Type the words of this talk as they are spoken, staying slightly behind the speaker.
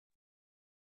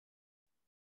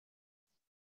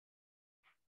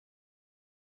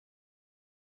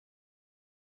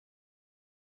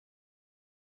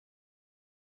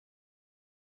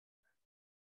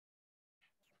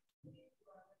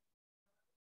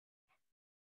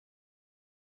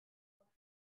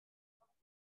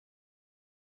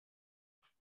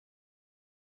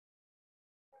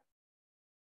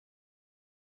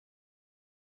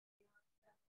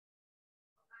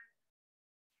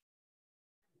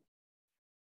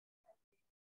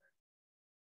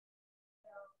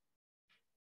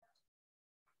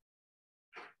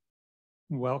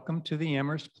Welcome to the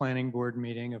Amherst Planning Board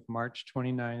meeting of March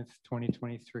 29th,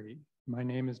 2023. My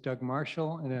name is Doug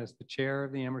Marshall, and as the chair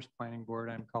of the Amherst Planning Board,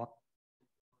 I'm called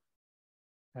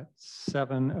at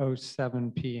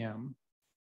 7:07 p.m.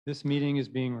 This meeting is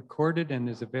being recorded and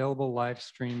is available live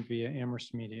streamed via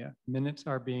Amherst Media. Minutes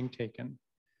are being taken.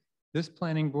 This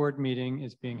planning board meeting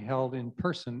is being held in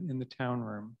person in the town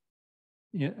room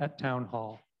at Town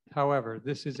Hall. However,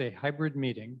 this is a hybrid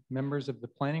meeting. Members of the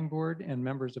planning board and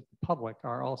members of the public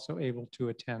are also able to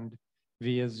attend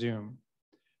via Zoom.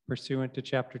 Pursuant to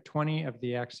Chapter 20 of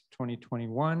the Acts of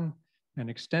 2021 and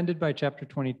extended by Chapter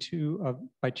 22 of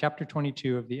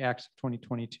the Acts of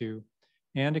 2022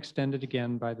 and extended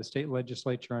again by the state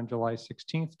legislature on July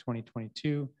 16th,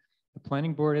 2022, the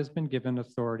planning board has been given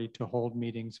authority to hold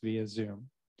meetings via Zoom.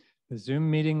 The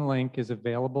Zoom meeting link is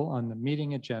available on the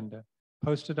meeting agenda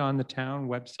posted on the town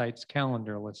website's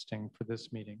calendar listing for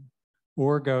this meeting,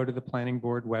 or go to the planning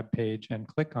board webpage and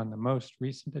click on the most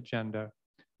recent agenda,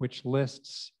 which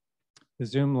lists the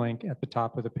Zoom link at the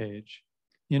top of the page.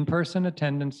 In-person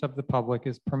attendance of the public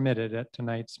is permitted at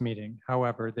tonight's meeting.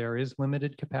 However, there is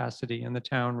limited capacity in the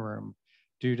town room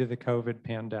due to the COVID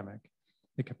pandemic.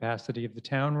 The capacity of the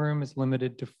town room is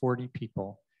limited to 40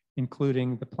 people,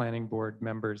 including the planning board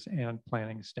members and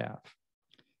planning staff.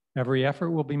 Every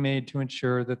effort will be made to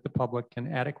ensure that the public can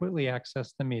adequately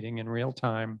access the meeting in real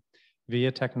time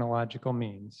via technological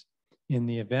means. In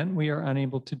the event we are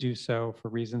unable to do so for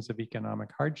reasons of economic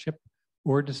hardship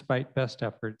or despite best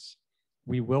efforts,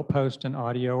 we will post an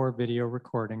audio or video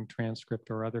recording, transcript,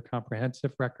 or other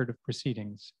comprehensive record of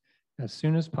proceedings as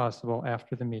soon as possible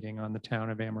after the meeting on the Town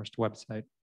of Amherst website.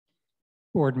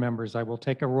 Board members, I will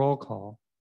take a roll call.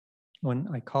 When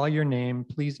I call your name,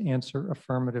 please answer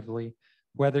affirmatively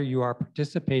whether you are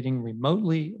participating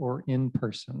remotely or in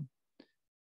person.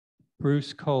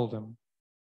 Bruce Coldham.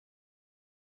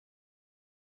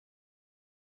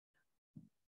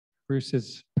 Bruce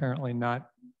is apparently not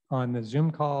on the Zoom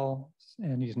call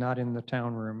and he's not in the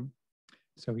town room,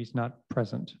 so he's not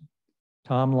present.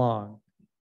 Tom Long.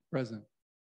 Present.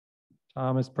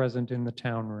 Tom is present in the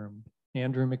town room.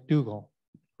 Andrew McDougall.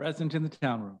 Present in the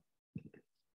town room.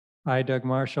 I, Doug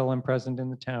Marshall, am present in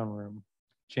the town room.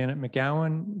 Janet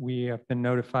McGowan, we have been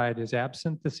notified, is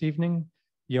absent this evening.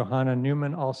 Johanna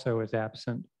Newman also is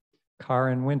absent.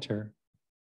 Karen Winter.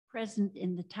 Present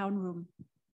in the town room.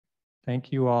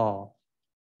 Thank you all.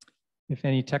 If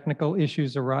any technical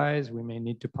issues arise, we may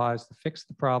need to pause to fix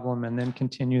the problem and then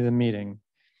continue the meeting.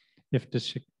 If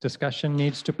discussion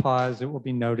needs to pause, it will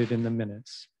be noted in the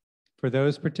minutes. For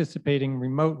those participating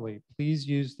remotely, please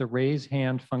use the raise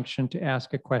hand function to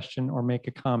ask a question or make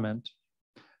a comment.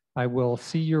 I will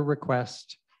see your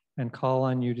request and call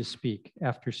on you to speak.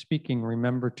 After speaking,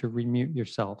 remember to remute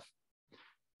yourself.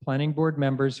 Planning board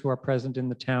members who are present in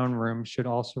the town room should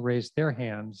also raise their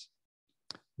hands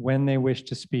when they wish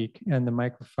to speak, and the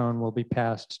microphone will be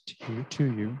passed to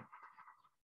you.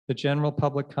 The general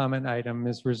public comment item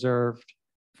is reserved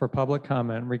for public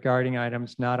comment regarding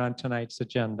items not on tonight's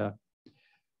agenda.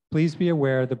 Please be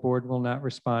aware the board will not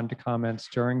respond to comments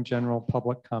during general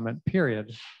public comment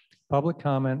period. Public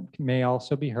comment may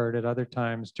also be heard at other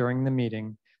times during the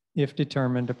meeting if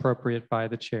determined appropriate by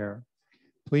the chair.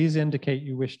 Please indicate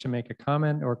you wish to make a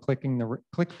comment or click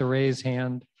the raise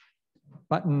hand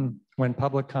button when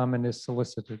public comment is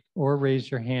solicited, or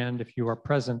raise your hand if you are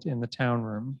present in the town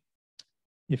room.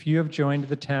 If you have joined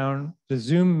the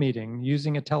Zoom meeting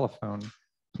using a telephone,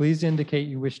 please indicate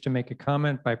you wish to make a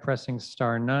comment by pressing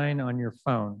 *9 on your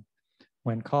phone.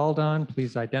 When called on,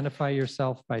 please identify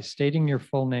yourself by stating your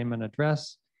full name and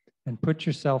address and put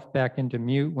yourself back into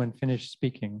mute when finished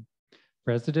speaking.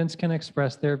 Residents can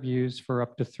express their views for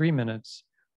up to 3 minutes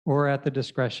or at the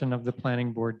discretion of the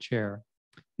planning board chair.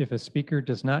 If a speaker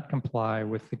does not comply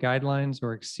with the guidelines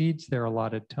or exceeds their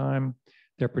allotted time,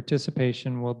 their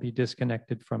participation will be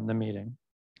disconnected from the meeting.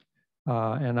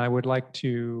 And I would like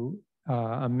to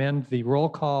amend the roll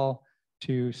call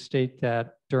to state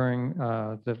that during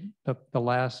the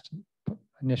last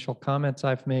initial comments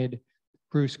I've made,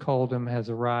 Bruce Coldham has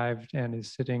arrived and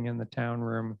is sitting in the town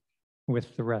room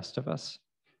with the rest of us.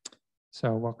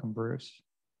 So welcome, Bruce.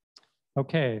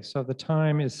 Okay, so the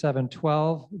time is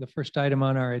 7:12. The first item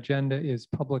on our agenda is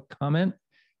public comment.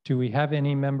 Do we have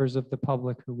any members of the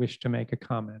public who wish to make a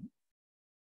comment?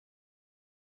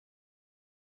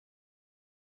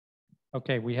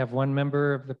 Okay, we have one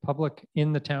member of the public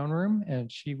in the town room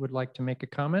and she would like to make a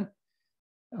comment.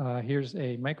 Here's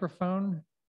a microphone,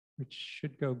 which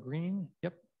should go green.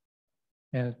 Yep.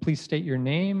 And please state your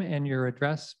name and your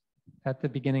address at the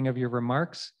beginning of your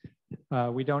remarks.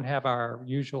 We don't have our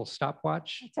usual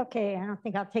stopwatch. It's okay. I don't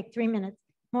think I'll take 3 minutes.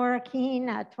 Maura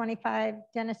Keene, 25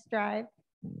 Dennis Drive.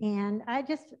 And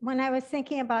when I was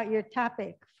thinking about your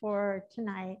topic for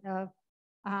tonight of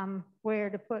where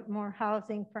to put more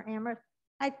housing for Amherst,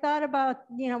 I thought about,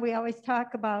 we always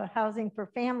talk about housing for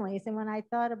families. And when I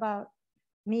thought about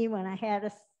me when I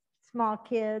had small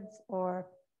kids, or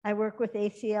I work with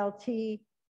ACLT,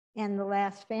 and the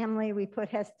last family we put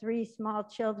has 3 small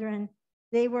children.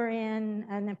 They were in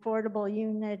an affordable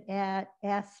unit at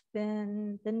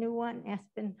Aspen, the new one,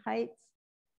 Aspen Heights.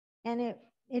 And it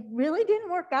really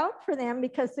didn't work out for them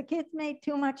because the kids made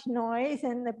too much noise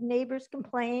and the neighbors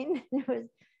complained. There was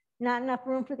not enough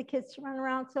room for the kids to run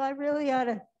around. So I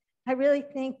really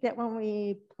think that when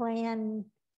we plan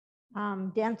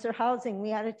denser housing,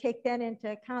 we ought to take that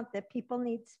into account, that people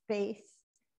need space.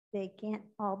 They can't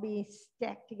all be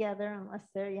stacked together unless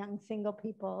they're young single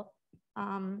people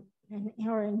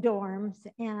or in dorms.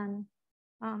 And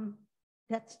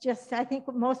that's just, I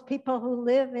think most people who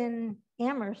live in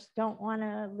Amherst don't want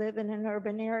to live in an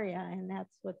urban area, and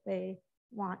that's what they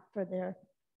want for their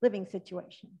living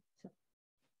situation. So.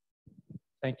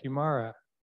 Thank you, Mara.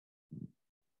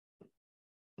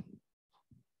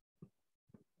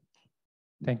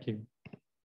 Thank you.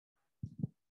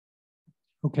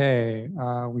 Okay,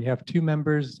 we have 2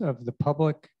 members of the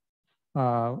public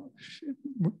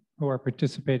who are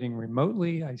participating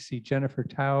remotely. I see Jennifer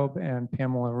Taub and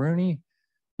Pamela Rooney,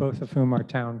 both of whom are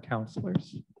town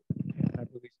councilors. And I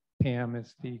believe Pam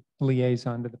is the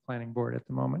liaison to the planning board at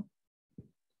the moment.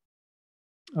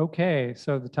 Okay,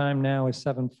 so the time now is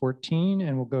 7:14,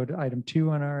 and we'll go to item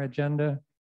 2 on our agenda,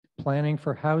 planning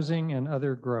for housing and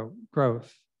other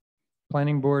growth.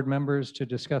 Planning board members to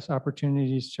discuss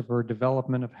opportunities for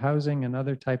development of housing and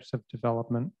other types of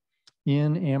development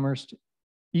in Amherst,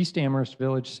 East Amherst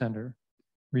Village Center.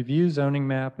 Review zoning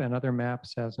map and other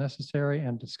maps as necessary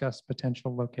and discuss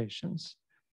potential locations.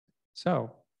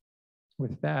 So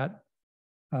with that,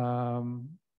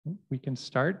 we can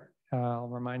start. I'll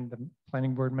remind the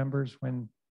planning board members, when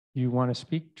you want to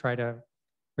speak, try to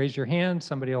raise your hand.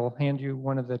 Somebody will hand you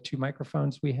one of the 2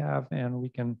 microphones we have, and we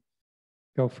can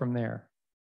go from there.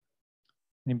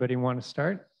 Anybody want to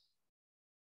start?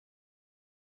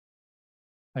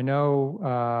 I know,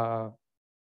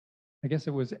 I guess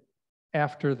it was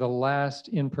after the last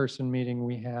in-person meeting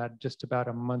we had just about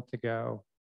a month ago.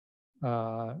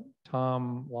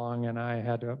 Tom Long and I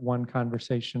had one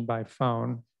conversation by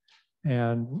phone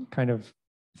and kind of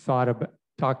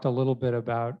talked a little bit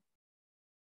about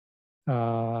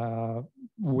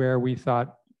where we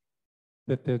thought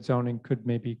that the zoning could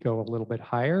maybe go a little bit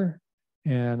higher.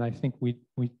 And I think we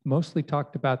mostly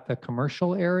talked about the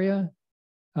commercial area,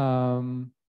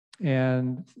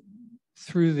 and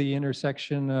through the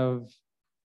intersection of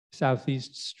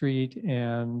Southeast Street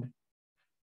and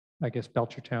I guess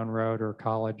Belchertown Road or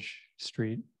College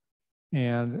Street,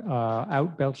 and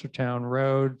out Belchertown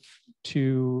Road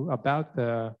to about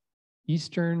the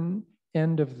eastern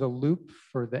end of the loop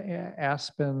for the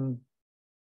Aspen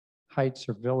Heights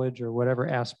or Village or whatever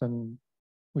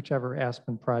whichever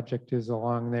Aspen project is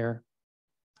along there.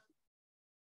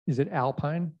 Is it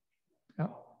Alpine?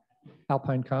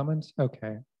 Alpine Commons?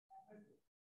 Okay.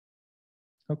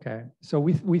 Okay, so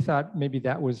we thought maybe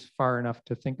that was far enough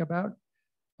to think about.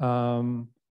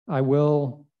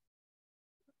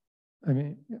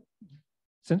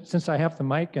 Since I have the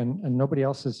mic and nobody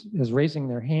else is raising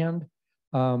their hand,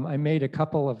 I made a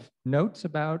couple of notes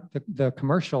about the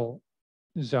commercial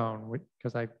zone,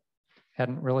 because we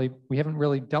haven't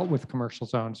really dealt with commercial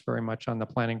zones very much on the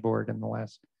planning board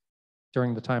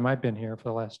during the time I've been here for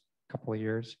the last couple of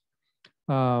years.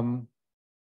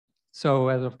 So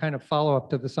as a kind of follow-up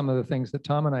to some of the things that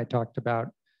Tom and I talked about,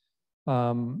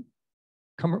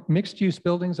 mixed-use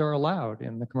buildings are allowed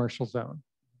in the commercial zone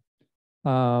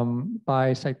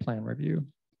by site plan review.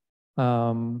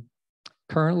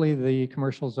 Currently, the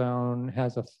commercial zone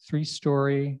has a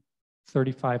 3-story,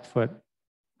 35-foot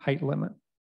height limit.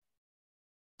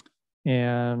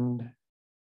 And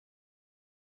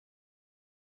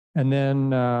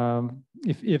then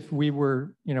if we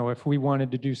were, if we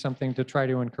wanted to do something to try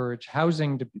to encourage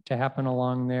housing to happen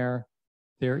along there,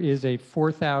 there is a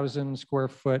 4,000 square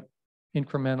foot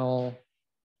incremental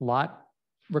lot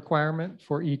requirement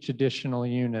for each additional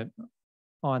unit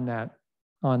in that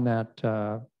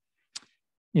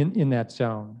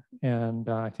zone. And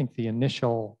I think the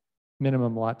initial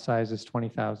minimum lot size is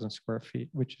 20,000 square feet,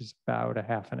 which is about a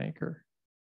half an acre.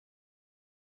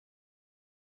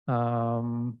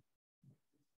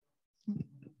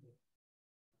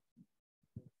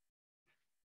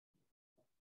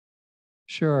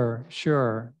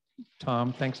 Sure,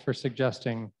 Tom, thanks for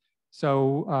suggesting.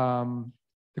 So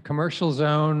the commercial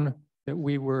zone, that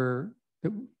we were,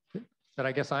 that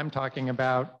I guess I'm talking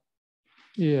about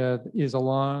is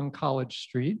along College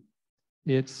Street.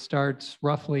 It starts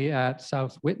roughly at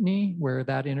South Whitney, where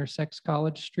that intersects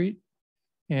College Street,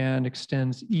 and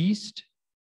extends east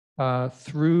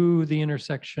through the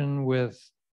intersection with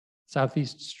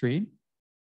Southeast Street,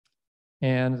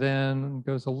 and then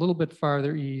goes a little bit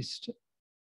farther east,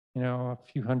 a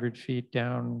few hundred feet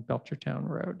down Belchertown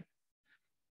Road.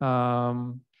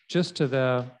 Just to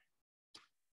the,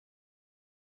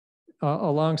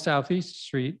 along Southeast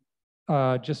Street,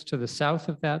 just to the south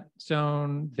of that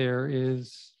zone, there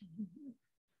is,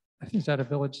 I think, is that a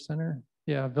Village Center?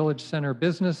 Yeah, Village Center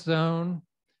Business Zone.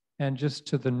 And just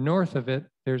to the north of it,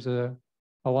 there's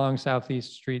along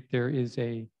Southeast Street, there is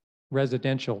a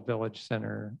residential Village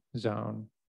Center zone.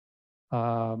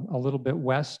 A little bit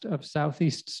west of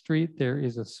Southeast Street, there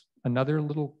is another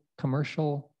little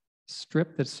commercial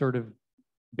strip that's sort of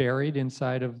buried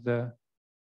inside of the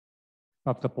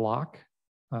block.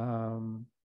 And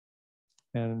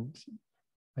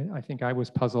I think I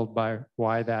was puzzled by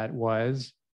why that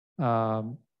was.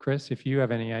 Chris, if you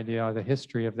have any idea of the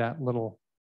history of that little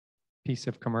piece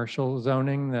of commercial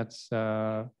zoning that's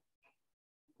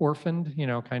orphaned,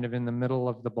 kind of in the middle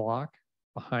of the block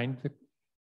behind the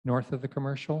north of the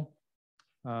commercial.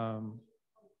 Right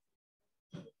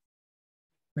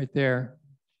there.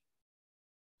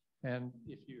 And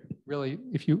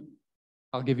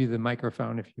I'll give you the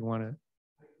microphone if you want to.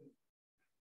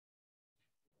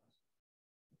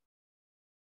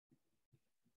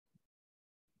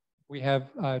 We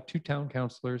have 2 town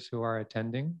councilors who are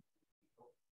attending.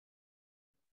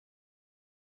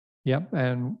 Yep,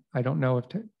 and I don't know if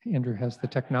Andrew has the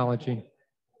technology.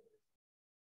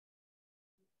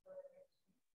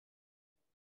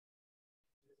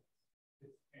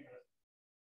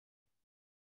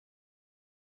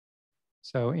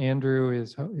 So Andrew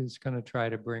is going to try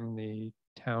to bring the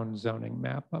town zoning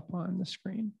map up on the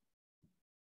screen.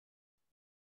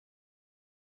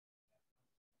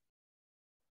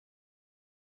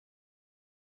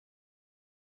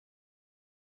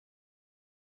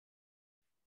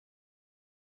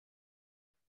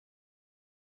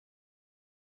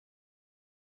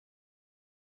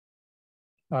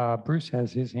 Bruce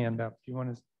has his hand up. Do you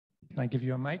want to, can I give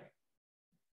you a mic?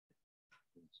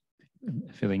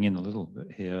 Filling in a little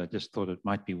bit here, I just thought it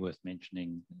might be worth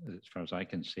mentioning, as far as I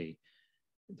can see,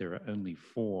 there are only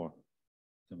 4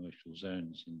 commercial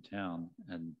zones in town,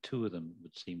 and 2 of them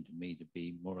would seem to me to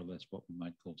be more or less what we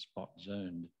might call spot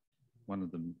zoned. One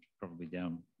of them probably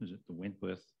down, is it the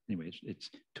Wentworth? Anyways, it's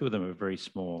 2 of them are very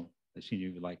small. They seem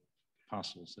to be like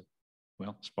parcels that,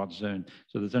 well, spot zone.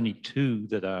 So there's only 2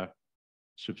 that are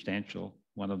substantial.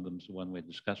 One of them is the one we're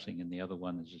discussing, and the other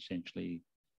one is essentially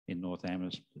in North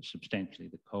Amherst, substantially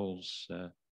the Coles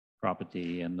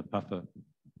property and the Puffer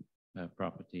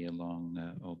property along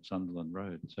Old Sunderland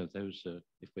Road. So those are,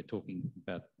 if we're talking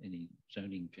about any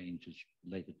zoning changes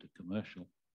related to commercial,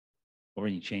 or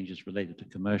any changes related to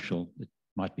commercial, it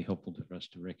might be helpful for us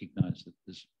to recognize that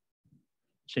there's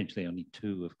essentially only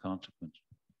 2 of consequence.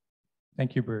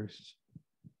 Thank you, Bruce.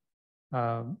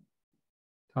 Tom,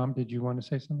 did you want to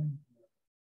say something?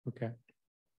 Okay.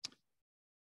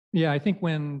 Yeah, I think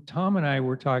when Tom and I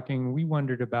were talking, we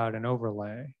wondered about an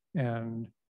overlay, and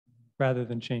rather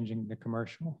than changing the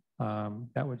commercial,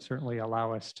 that would certainly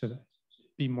allow us to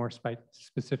be more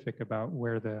specific about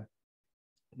where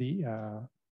the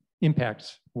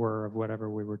impacts were of whatever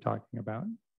we were talking about.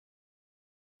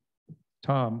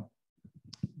 Tom.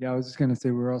 Yeah, I was just going to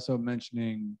say, we're also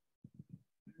mentioning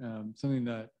something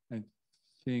that I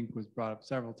think was brought up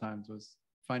several times, was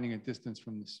finding a distance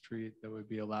from the street that would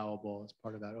be allowable as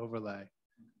part of that overlay,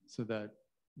 so that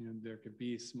there could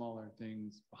be smaller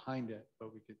things behind it,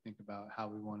 but we could think about how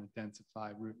we want to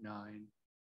densify Route 9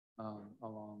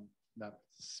 along that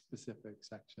specific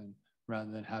section,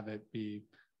 rather than have it be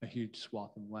a huge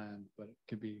swath of land. But it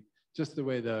could be just the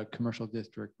way the commercial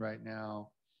district right now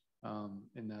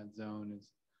in that zone is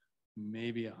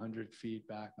maybe 100 feet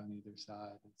back on either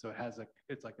side. And so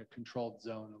it's like a controlled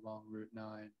zone along Route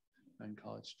 9 and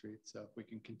College Street. So if we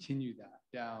can continue that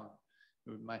down,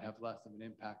 it might have less of an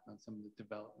impact on some of the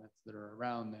developments that are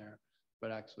around there, but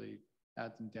actually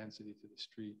add some density to the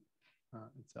street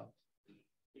itself.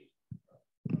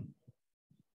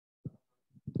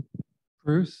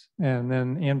 Bruce, and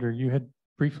then Andrew, you had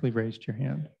briefly raised your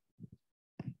hand.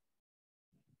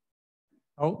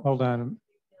 Oh, hold on.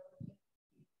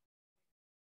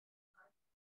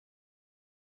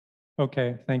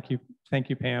 Okay, thank you.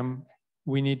 Thank you, Pam.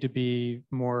 We need to be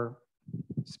more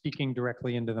speaking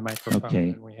directly into the microphone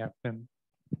than we have been.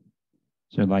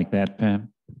 So like that,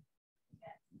 Pam?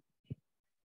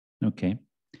 Okay.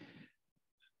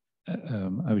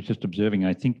 I was just observing,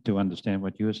 I think to understand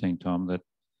what you were saying, Tom,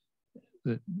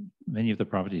 that many of the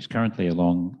properties currently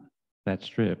along that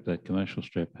strip, that commercial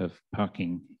strip, have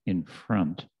parking in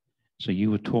front. So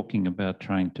you were talking about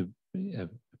trying to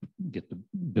get the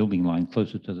building line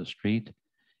closer to the street.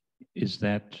 Is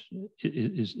that,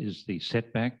 is the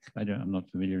setback, I'm not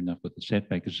familiar enough with the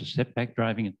setback. Is the setback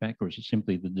driving it back, or is it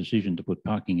simply the decision to put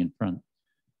parking in front?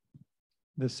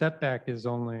 The setback is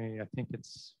only, I think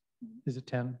it's, is it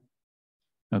 10?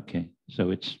 Okay, so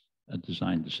it's a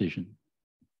design decision.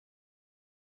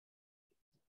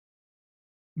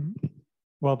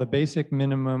 Well, the basic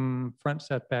minimum front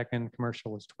setback in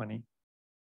commercial is 20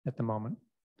 at the moment.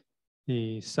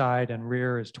 The side and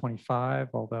rear is 25,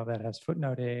 although that has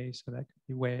footnote A, so that could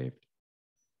be waived.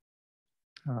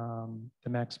 The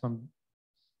maximum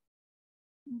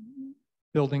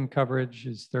building coverage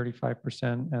is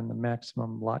 35% and the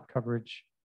maximum lot coverage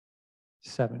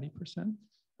 70%.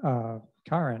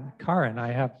 Karen,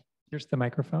 I have, here's the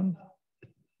microphone.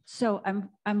 So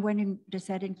I'm wondering, does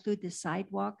that include the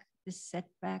sidewalk, the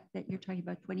setback that you're talking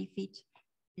about, 20 feet?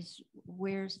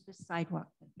 Where's the sidewalk?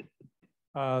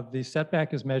 The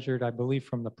setback is measured, I believe,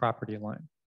 from the property line.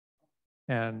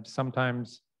 And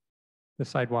sometimes the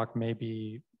sidewalk may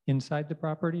be inside the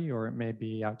property or it may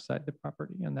be outside the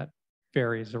property, and that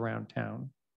varies around town.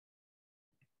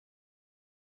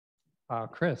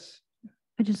 Chris.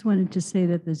 I just wanted to say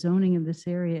that the zoning of this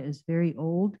area is very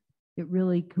old. It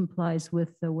really complies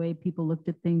with the way people looked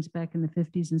at things back in the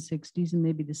 50s and 60s and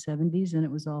maybe the 70s, and it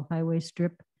was all highway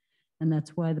strip. And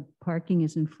that's why the parking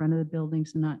is in front of the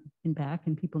buildings and not in back.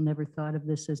 And people never thought of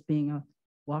this as being a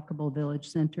walkable village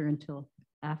center until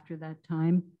after that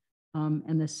time.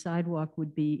 And the sidewalk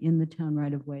would be in the town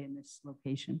right of way in this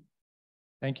location.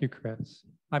 Thank you, Chris.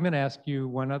 I'm going to ask you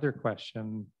one other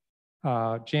question.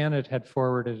 Janet had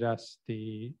forwarded us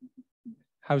the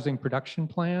housing production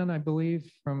plan, I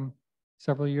believe, from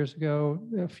several years ago,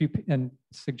 and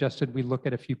suggested we look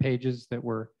at a few pages that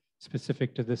were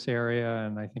specific to this area,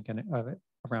 and I think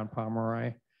around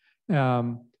Pomeroy.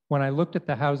 When I looked at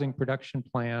the housing production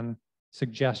plan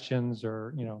suggestions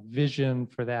or vision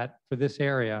for this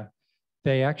area,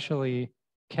 they actually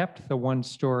kept the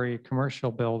one-story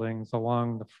commercial buildings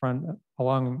along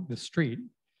the street,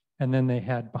 and then they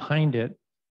had behind it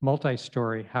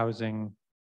multi-story housing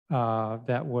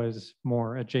that was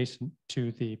more adjacent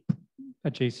to the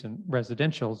adjacent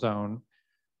residential zone.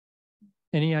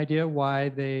 Any idea why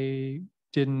they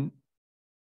didn't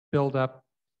build up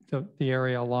the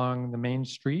area along the main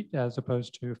street as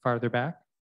opposed to farther back?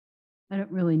 I don't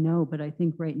really know, but I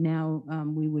think right now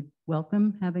we would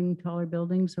welcome having taller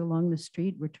buildings along the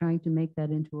street. We're trying to make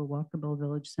that into a walkable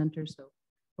village center. So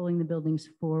pulling the buildings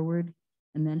forward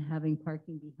and then having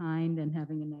parking behind and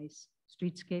having a nice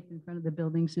streetscape in front of the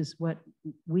buildings is what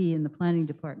we in the planning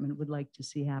department would like to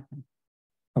see happen.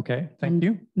 Okay, thank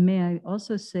you. May I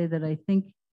also say that I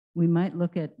think we might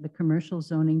look at the commercial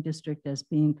zoning district as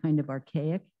being kind of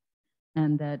archaic,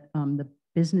 and that the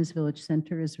business village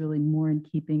center is really more in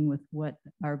keeping with what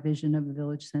our vision of a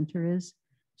village center is.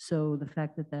 So the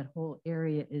fact that that whole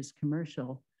area is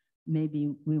commercial,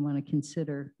 maybe we want to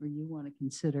consider, or you want to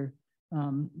consider,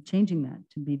 changing that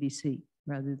to BBC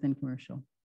rather than commercial.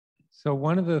 So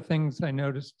one of the things I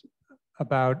noticed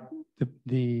about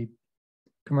the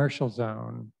commercial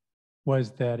zone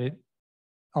was that it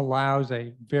allows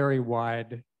a very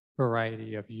wide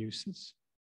variety of uses,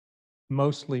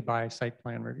 mostly by site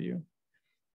plan review.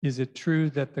 Is it true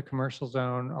that the commercial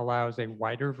zone allows a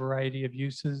wider variety of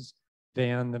uses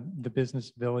than the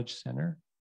business village center?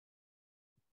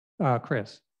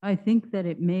 Chris. I think that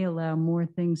it may allow more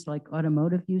things like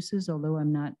automotive uses, although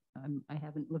I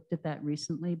haven't looked at that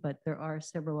recently, but there are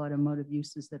several automotive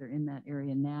uses that are in that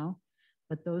area now.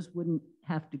 But those wouldn't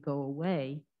have to go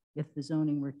away if the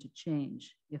zoning were to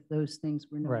change. If those things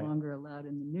were no longer allowed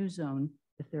in the new zone,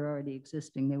 if they're already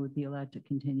existing, they would be allowed to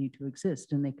continue to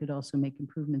exist. And they could also make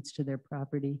improvements to their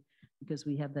property because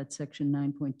we have that section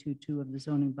 9.22 of the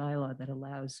zoning bylaw that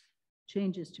allows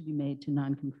changes to be made to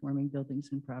non-conforming buildings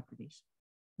and properties.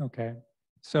 Okay,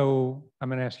 so I'm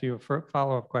going to ask you a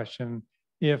follow-up question.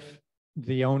 If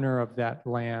the owner of that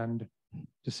land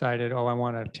decided, oh, I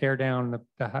want to tear down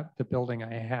the building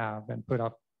I have and put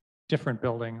up different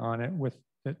building on it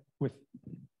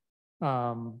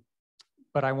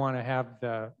but I want to have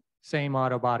the same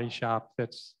auto body shop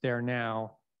that's there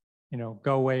now,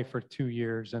 go away for 2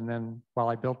 years and then while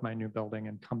I build my new building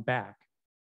and come back.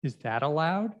 Is that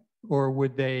allowed? Or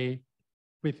would they,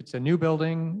 if it's a new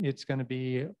building, it's going to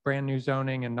be brand new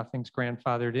zoning and nothing's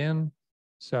grandfathered in.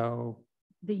 So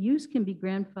the use can be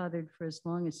grandfathered for as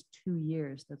long as 2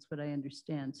 years. That's what I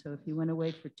understand. So if you went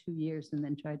away for 2 years and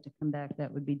then tried to come back,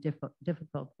 that would be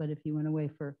difficult. But if you went away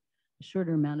for a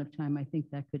shorter amount of time, I think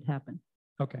that could happen.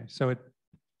 Okay, so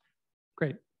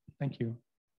great, thank you.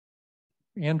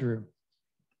 Andrew.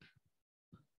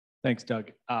 Thanks,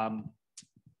 Doug.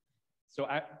 So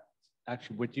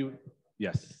actually,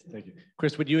 yes, thank you.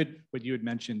 Chris, what you had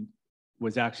mentioned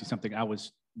was actually something I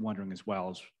was wondering as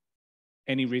well, is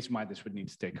any reason why this would need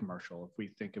to stay commercial. If we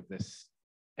think of this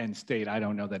end state, I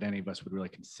don't know that any of us would really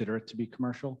consider it to be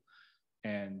commercial.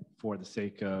 And for the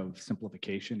sake of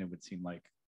simplification, it would seem like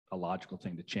a logical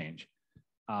thing to change.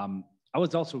 I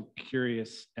was also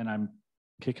curious, and I'm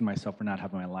kicking myself for not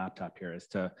having my laptop here, as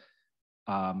to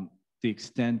the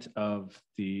extent of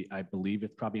I believe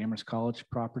it's probably Amherst College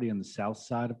property on the south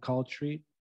side of College Street.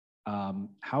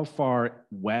 How far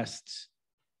west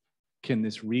can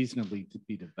this reasonably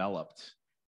be developed?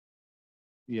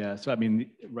 Yeah, so I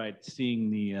mean, right, seeing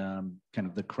the kind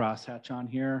of the crosshatch on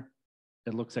here,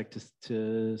 it looks like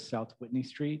to South Whitney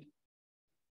Street.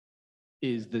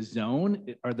 Is the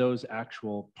zone, are those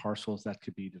actual parcels that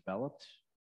could be developed?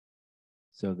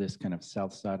 So this kind of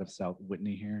south side of South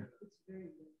Whitney here?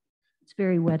 It's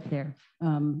very wet there.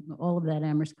 All of that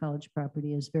Amherst College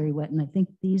property is very wet. And I think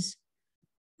this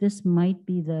might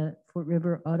be the Fort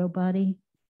River Auto Body.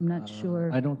 I'm not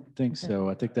sure. I don't think so.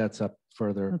 I think that's up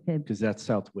further. Okay. Because that's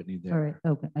South Whitney there. All right.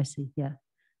 Okay. I see. Yeah.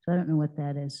 So I don't know what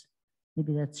that is.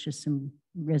 Maybe that's just some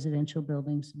residential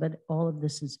buildings, but all of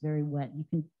this is very wet. You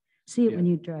can see it when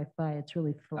you drive by. It's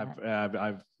really flat.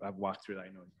 I've walked through that.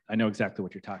 I know exactly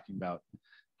what you're talking about.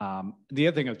 The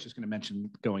other thing I was just going to mention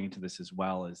going into this as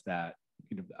well is that,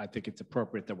 I think it's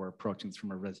appropriate that we're approaching this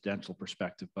from a residential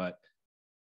perspective, but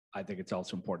I think it's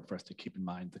also important for us to keep in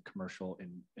mind the commercial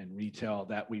and retail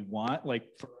that we want. Like,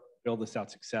 for build this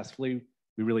out successfully,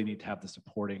 we really need to have the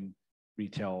supporting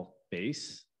retail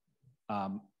base.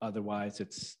 Otherwise,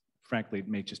 frankly, it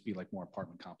may just be like more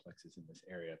apartment complexes in this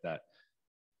area. That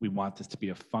we want this to be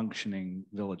a functioning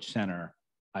village center.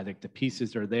 I think the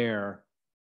pieces are there.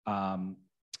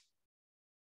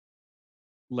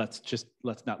 Let's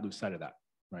not lose sight of that,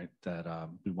 right? That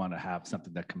we want to have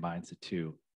something that combines the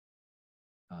two.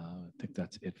 I think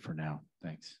that's it for now.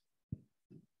 Thanks.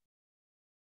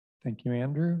 Thank you,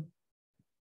 Andrew.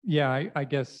 Yeah, I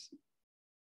guess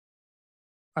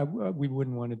we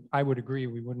wouldn't want to, I would agree,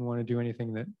 we wouldn't want to do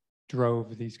anything that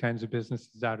drove these kinds of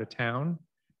businesses out of town,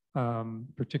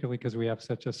 particularly because we have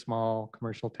such a small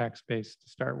commercial tax base to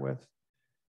start with.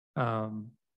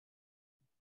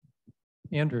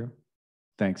 Andrew.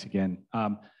 Thanks again.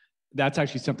 That's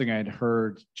actually something I had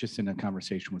heard just in a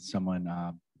conversation with someone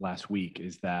last week,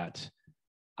 is that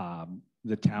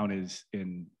the town is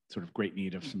in sort of great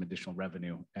need of some additional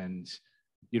revenue. And,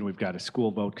 we've got a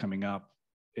school vote coming up.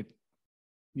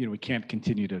 We can't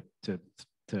continue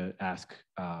to ask,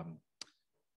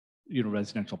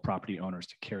 residential property owners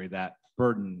to carry that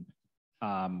burden.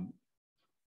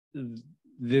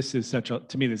 This is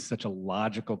to me, this is such a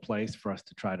logical place for us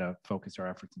to try to focus our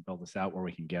efforts and build this out where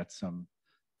we can get some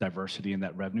diversity in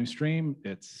that revenue stream.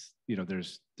 It's,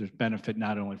 there's benefit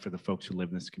not only for the folks who live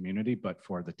in this community, but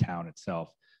for the town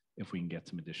itself, if we can get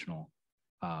some additional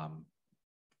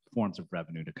forms of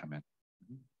revenue to come in.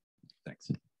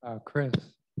 Thanks. Chris.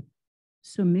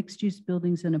 So mixed use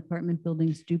buildings and apartment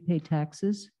buildings do pay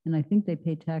taxes. And I think they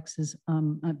pay taxes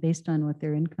based on what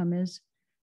their income is,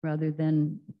 rather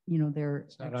than, their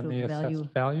actual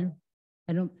value.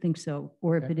 I don't think so.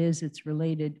 Or if it is, it's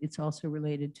related. It's also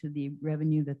related to the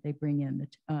revenue that they bring in, the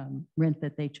rent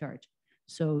that they charge.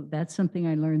 So that's something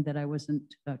I learned that I wasn't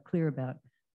clear about.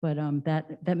 But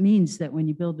that means that when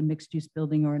you build a mixed use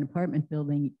building or an apartment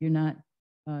building, you're not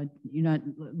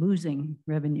losing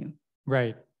revenue.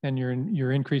 Right, and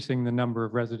you're increasing the number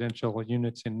of residential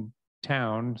units in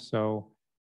town. So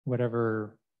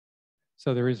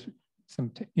there is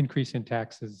some increase in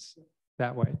taxes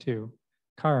that way too.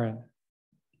 Karen.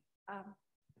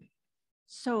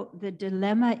 So the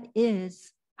dilemma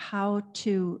is how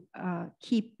to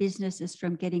keep businesses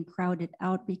from getting crowded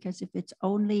out, because if it's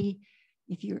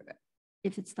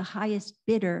the highest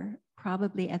bidder,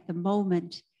 probably at the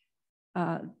moment,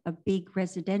 a big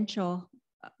residential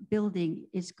building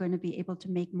is going to be able to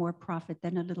make more profit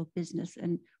than a little business,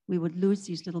 and we would lose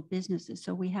these little businesses.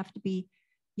 So we have to be,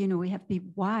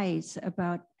 wise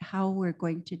about how we're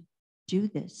going to do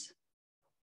this.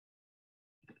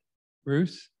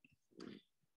 Bruce?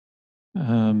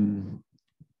 I'm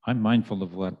mindful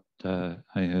of what I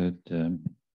heard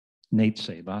Nate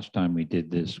say last time we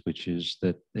did this, which is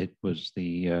that it was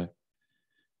and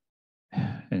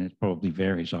it probably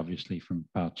varies obviously from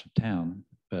parts of town,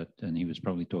 and he was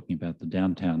probably talking about the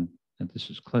downtown, and this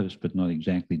is close, but not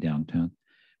exactly downtown.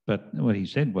 But what he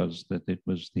said was that it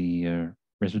was the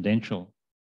residential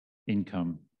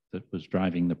income that was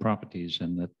driving the properties,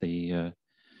 and that the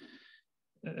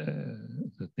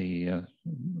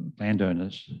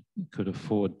landowners could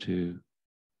afford to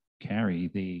carry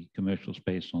the commercial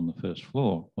space on the first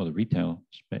floor, or the retail,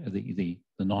 the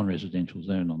non-residential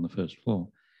zone on the first floor.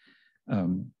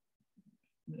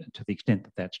 To the extent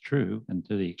that that's true, and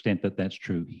to the extent that that's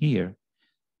true here,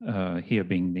 here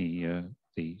being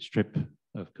the strip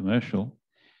of commercial,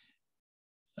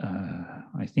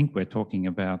 I think we're talking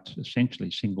about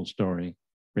essentially single-story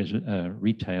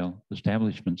retail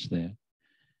establishments there.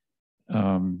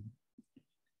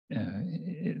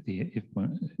 It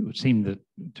would seem that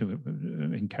to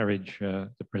encourage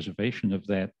the preservation of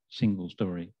that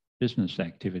single-story business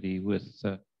activity with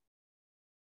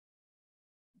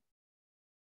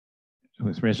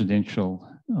residential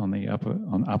on the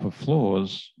upper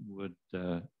floors would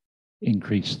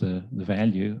increase the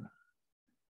value,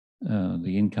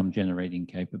 the income generating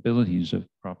capabilities of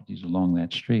properties along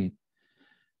that street.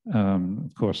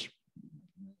 Of course,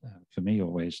 for me,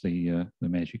 always the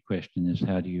magic question is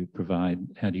how do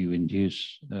you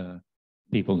induce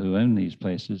people who own these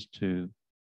places to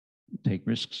take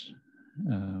risks,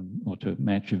 or to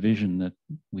match a vision that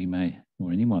we may,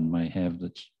 or anyone may have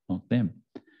that's not them.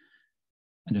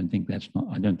 I don't think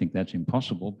that's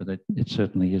impossible, but it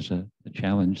certainly is a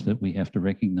challenge that we have to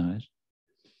recognize.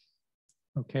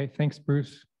 Okay, thanks,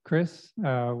 Bruce. Chris,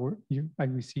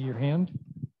 we see your hand.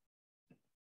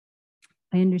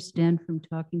 I understand from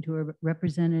talking to a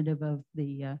representative of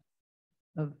the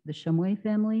Shumway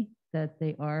family that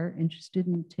they are interested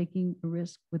in taking a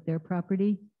risk with their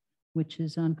property, which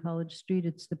is on College Street.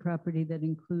 It's the property that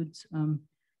includes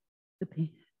the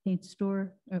paint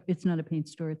store. It's not a paint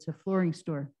store, it's a flooring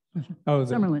store. Oh,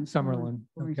 Summerlin. Summerlin,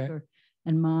 flooring okay. store.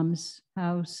 And Mom's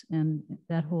house and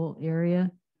that whole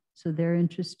area. So they're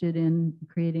interested in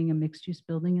creating a mixed-use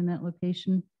building in that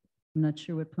location. I'm not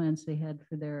sure what plans they had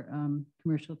for their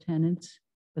commercial tenants,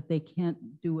 but they can't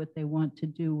do what they want to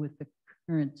do with the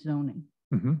current zoning.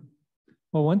 Mm-hmm.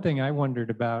 Well, one thing I wondered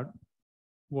about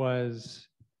was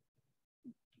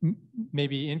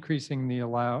maybe increasing the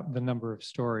number of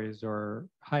stories or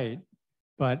height,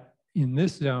 but in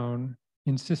this zone,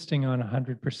 insisting on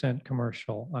 100%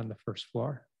 commercial on the first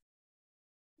floor,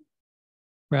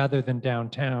 rather than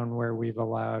downtown where we've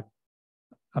allowed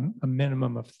a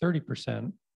minimum of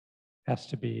 30% has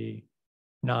to be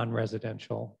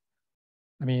non-residential.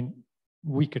 I mean,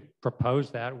 we could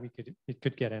propose that, it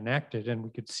could get enacted, and we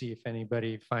could see if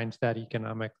anybody finds that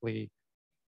economically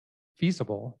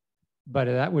feasible. But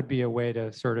that would be a way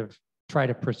to sort of try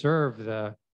to preserve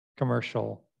the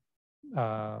commercial,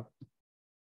 some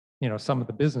of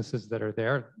the businesses that are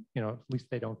there, at least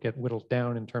they don't get whittled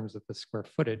down in terms of the square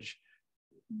footage.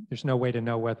 There's no way to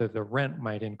know whether the rent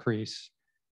might increase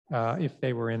if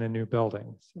they were in a new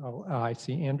building. So I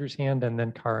see Andrew's hand and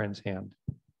then Karen's hand.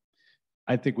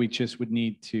 I think we just would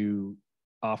need to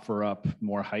offer up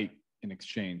more height in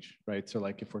exchange, right? So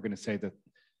like if we're going to say that,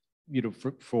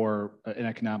 for an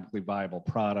economically viable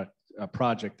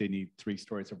project, they need 3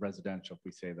 stories of residential. If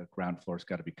we say the ground floor's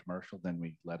got to be commercial, then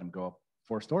we let them go up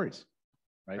 4 stories,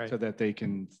 right? So that they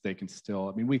can still,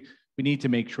 I mean, we need to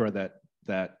make sure that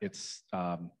it's,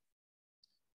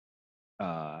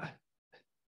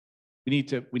 we need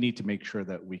to make sure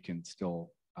that we can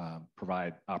still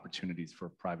provide opportunities for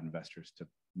private investors to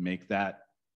make that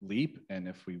leap. And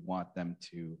if we want them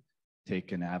to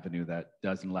take an avenue that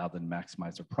doesn't allow them to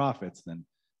maximize their profits, then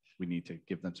we need to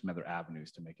give them some other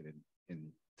avenues to make it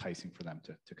enticing for them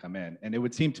to come in. And it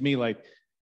would seem to me like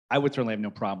I would certainly have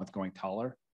no problem with going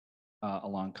taller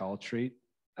along College Street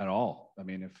at all. I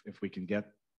mean, if we can get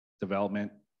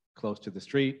development close to the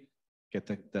street, get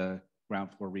the ground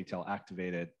floor retail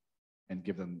activated, and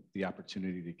give them the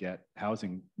opportunity to get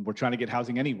housing. We're trying to get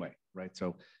housing anyway, right?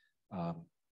 So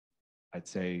I'd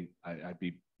say I'd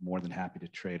be more than happy to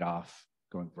trade off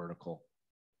going vertical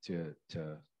to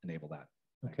enable that.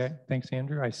 Okay, thanks,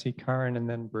 Andrew. I see Karen and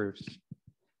then Bruce.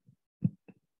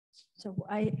 So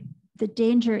the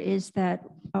danger is that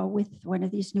with one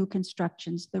of these new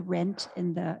constructions, the rent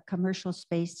in the commercial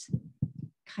space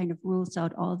kind of rules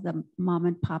out all the mom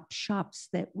and pop shops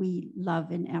that we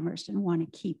love in Amherst and want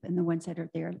to keep, and the ones that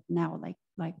are there now,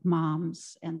 like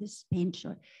Mom's and this paint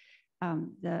shop.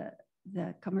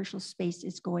 The commercial space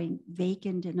is going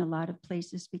vacant in a lot of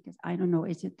places because I don't know,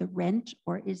 is it the rent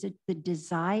or is it the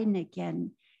design again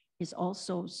is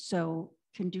also so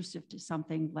conducive to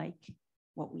something like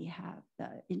what we have,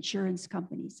 the insurance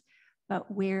companies. but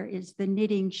where is the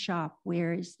knitting shop?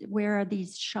 Where are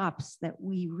these shops that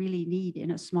we really need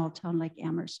in a small town like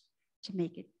Amherst to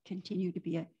make it continue to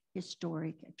be a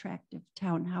historic, attractive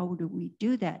town? How do we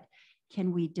do that?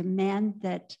 Can we demand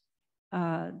that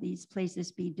these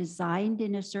places be designed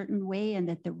in a certain way and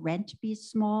that the rent be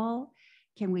small?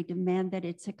 Can we demand that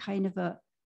it's a kind of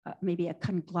maybe a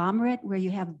conglomerate where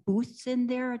you have booths in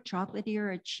there, a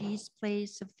chocolatier, a cheese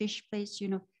place, a fish place, you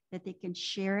know, that they can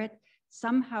share it?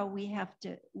 Somehow we have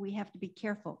to be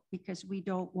careful because we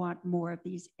don't want more of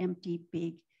these empty,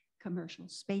 big commercial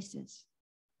spaces.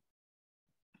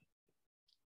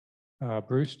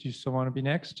 Bruce, do you still want to be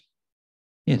next?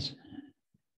 Yes.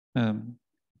 I'm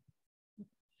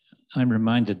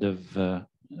reminded of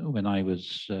when I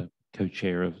was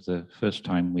co-chair of the first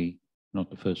time not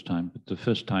the first time, but the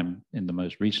first time in the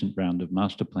most recent round of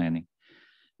master planning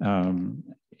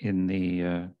in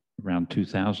the around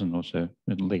 2000 or so,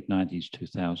 in the late 90s,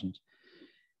 2000s.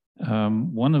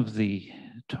 One of the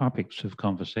topics of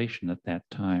conversation at that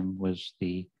time was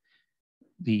the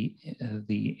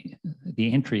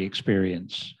entry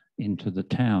experience into the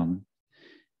town.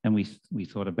 And we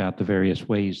thought about the various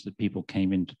ways that people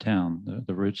came into town,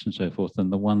 the routes and so forth.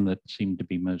 And the one that seemed to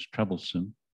be most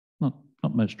troublesome, not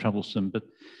most troublesome, but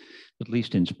at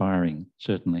least inspiring,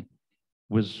 certainly,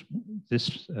 was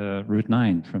this Route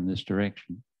 9 from this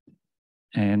direction.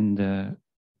 And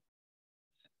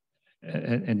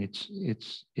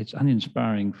it's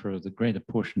uninspiring for the greater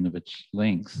portion of its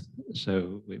length.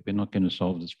 So we're not going to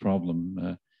solve this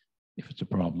problem, if it's a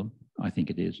problem. I think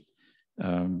it is,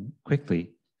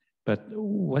 quickly. But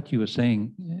what you were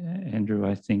saying, Andrew,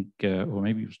 I think, or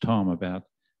maybe it was Tom, about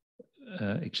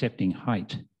accepting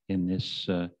height in this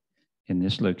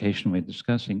location we're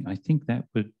discussing, I think that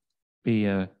would be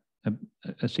a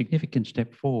significant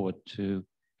step forward to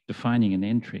defining an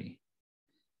entry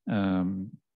into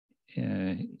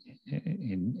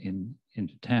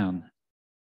town.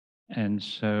 And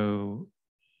so,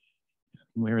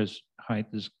 whereas height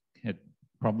has had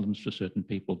problems for certain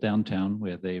people downtown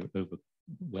where they're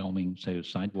overwhelming, say,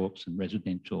 sidewalks and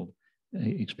residential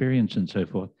experience and so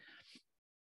forth,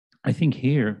 I think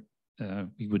here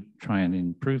we would try and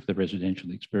improve the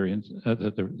residential experience,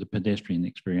 the pedestrian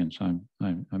experience,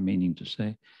 I'm meaning to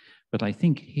say. But I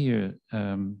think here,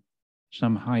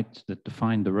 some heights that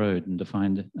defined the road and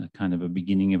defined a kind of a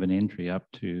beginning of an entry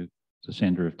up to the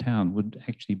center of town would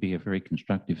actually be a very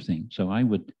constructive thing. So I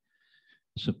would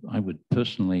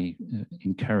personally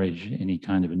encourage any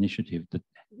kind of initiative that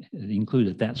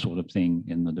included that sort of thing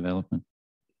in the development.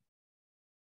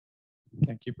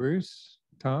 Thank you, Bruce.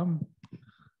 Tom?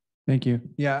 Thank you.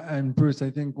 Yeah, and Bruce, I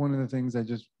think one of the things I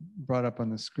just brought up on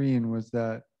the screen was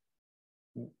that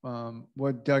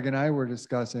what Doug and I were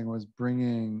discussing was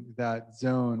bringing that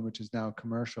zone, which is now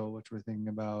commercial, which we're thinking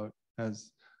about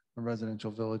as a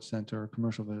residential village center or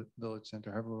commercial village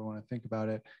center, however we want to think about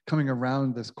it, coming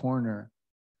around this corner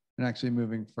and actually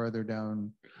moving further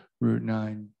down Route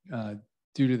 9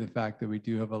 due to the fact that we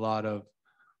do have a lot of,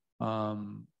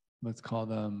 let's call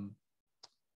them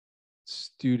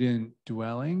student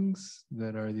dwellings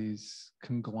that are these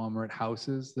conglomerate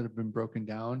houses that have been broken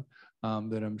down,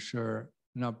 that I'm sure,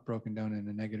 not broken down in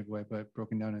a negative way, but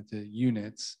broken down into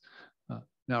units,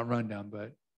 not rundown,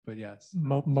 but yes.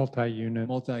 Multi-unit.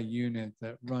 Multi-unit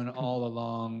that run all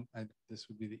along, this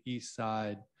would be the east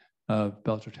side of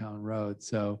Belchertown Road.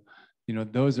 So, you know,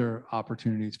 those are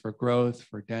opportunities for growth,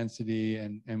 for density,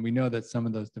 and we know that some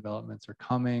of those developments are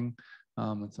coming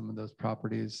on some of those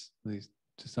properties, at least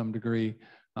to some degree,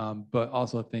 but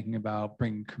also thinking about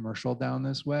bringing commercial down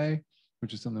this way,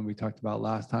 which is something we talked about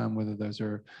last time, whether those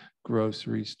are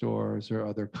grocery stores or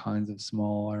other kinds of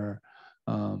smaller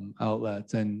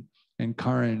outlets. And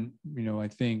Karin, you know, I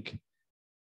think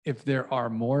if there are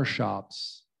more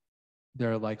shops,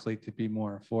 they're likely to be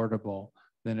more affordable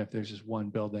than if there's just one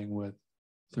building with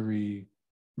three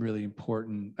really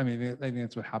important. I mean, I think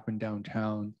that's what happened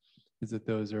downtown, is that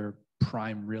those are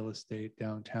prime real estate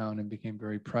downtown and became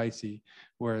very pricey,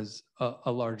 whereas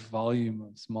a large volume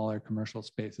of smaller commercial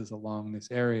spaces along this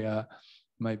area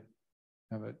might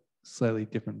have a slightly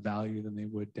different value than they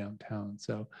would downtown.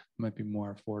 So it might be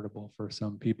more affordable for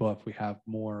some people if we have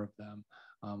more of them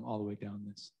all the way down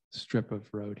this strip of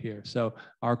road here. So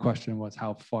our question was,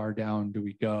 how far down do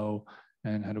we go,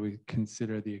 and how do we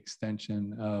consider the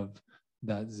extension of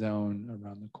that zone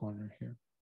around the corner here?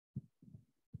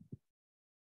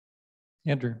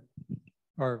 Andrew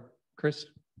or Chris,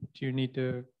 do you need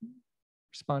to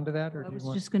respond to that? Or I do was you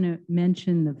want? just going to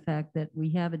mention the fact that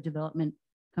we have a development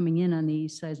coming in on the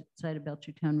east side of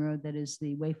Belchertown Road that is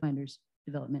the Wayfinders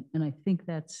development. And I think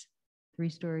that's 3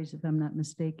 stories if I'm not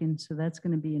mistaken. So that's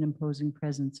going to be an imposing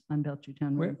presence on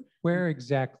Belchertown Where, Road. where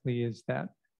exactly is that?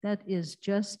 That is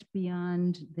just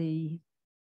beyond the,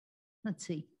 let's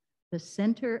see, the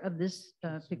center of this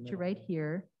picture right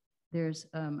here. There's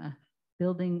a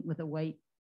building with a white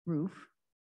roof,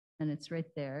 and it's right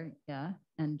there, yeah.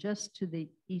 And just to the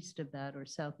east of that or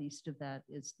southeast of that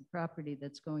is the property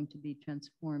that's going to be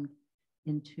transformed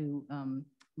into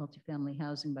multifamily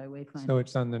housing by Wayfinder. So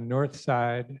it's on the north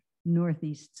side,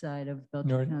 Northeast side of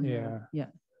Belchertown yeah. Road. Yeah,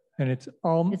 and it's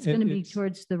all. it's going to be it's-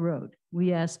 towards the road.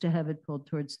 We asked to have it pulled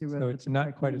towards the road. So with it's the not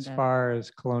parking quite in as back. far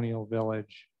as Colonial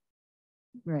Village.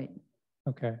 Right.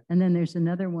 Okay, And then there's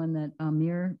another one that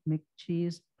Amir McChee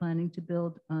is planning to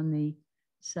build on the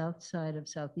south side of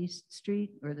Southeast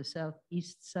Street or the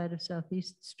southeast side of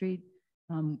Southeast Street,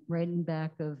 right in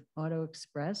back of Auto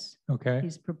Express. okay.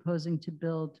 He's proposing to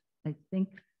build, I think,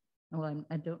 well,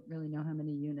 I don't really know how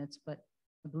many units, but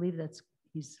I believe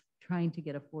he's trying to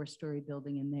get a 4-story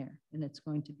building in there. And it's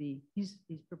going to be, he's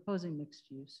proposing mixed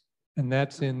use. And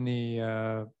that's in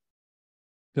the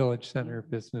Village Center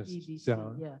Business BBC,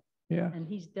 Zone. Yeah. Yeah, And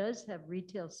he does have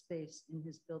retail space in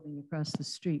his building across the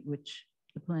street, which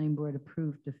the planning board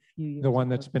approved a few years the one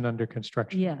ago. that's been under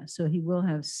construction. Yeah, so he will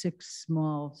have 6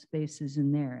 small spaces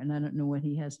in there, and I don't know what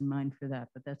he has in mind for that,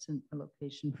 but that's a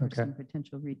location for Okay. some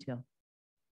potential retail.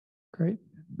 Great.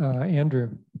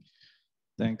 Andrew,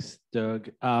 Thanks, Doug.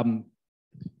 A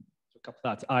couple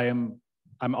thoughts. I'm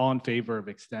all in favor of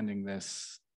extending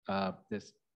this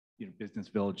business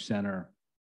village center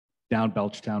down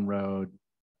Belchertown Road.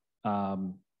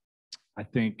 I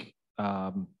think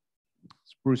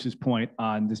Bruce's point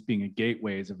on this being a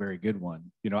gateway is a very good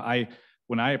one.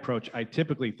 When I approach, I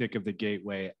typically think of the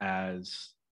gateway as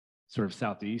sort of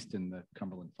southeast in the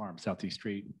Cumberland Farm, Southeast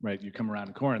Street, right? You come around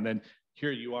the corner, and then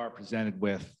here you are presented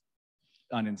with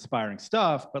uninspiring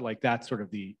stuff, but like that's sort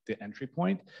of the entry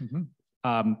point.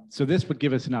 Mhm. So this would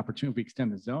give us an opportunity. If we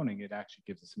extend the zoning, it actually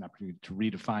gives us an opportunity to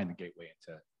redefine the gateway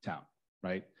into town,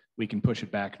 right? We can push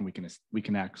it back, and we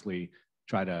can actually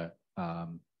try to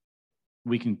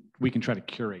we can try to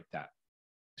curate that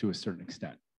to a certain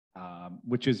extent,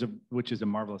 which is a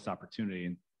marvelous opportunity,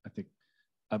 and I think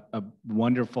a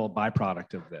wonderful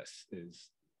byproduct of this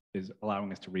is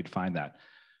allowing us to redefine that.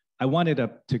 I wanted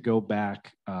to go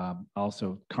back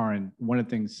also, Karin. One of the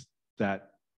things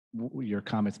that your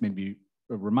comments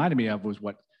reminded me of was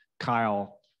what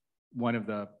Kyle, one of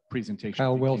the presentations.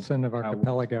 Kyle that came Wilson of from Kyle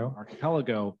Archipelago. Wilson of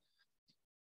Archipelago.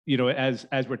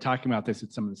 As we're talking about this,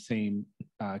 it's some of the same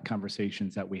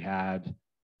conversations that we had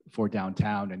for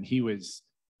downtown, and he was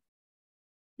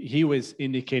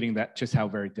indicating that just how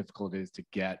very difficult it is to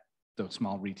get those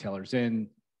small retailers in,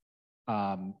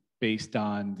 based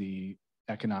on the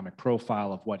economic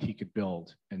profile of what he could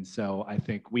build. And so I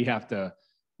think we have to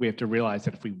realize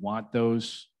that if we want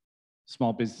those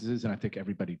small businesses, and I think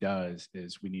everybody does,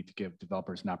 is we need to give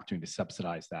developers an opportunity to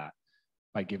subsidize that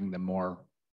by giving them more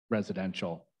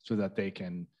residential so that they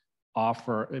can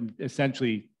offer.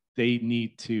 Essentially, they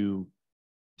need to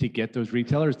get those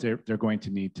retailers, they're going to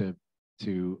need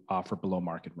to offer below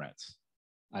market rents.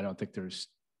 I don't think there's,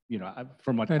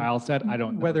 from what And Kyle said, I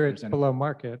don't know whether if it's there's any- below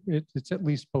market, it's at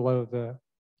least below the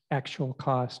actual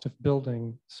cost of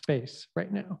building space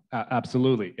right now.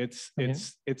 Absolutely. It's I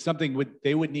mean- something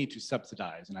they would need to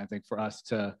subsidize. And I think for us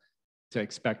to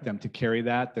expect them to carry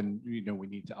that, then, we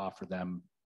need to offer them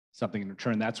something in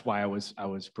return. That's why I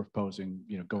was proposing,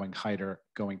 going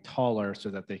taller so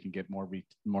that they can get more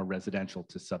residential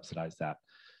to subsidize that.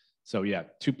 So yeah,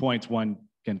 2 points. One,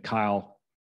 again, Kyle,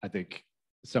 I think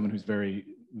someone who's very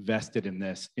vested in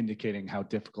this, indicating how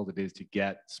difficult it is to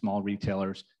get small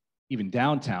retailers, even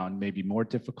downtown, maybe more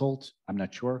difficult, I'm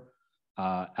not sure,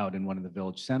 out in one of the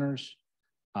village centers.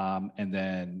 And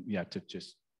then, yeah, to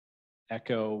just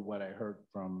echo what I heard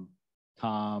from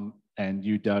Tom and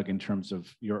you, Doug, in terms of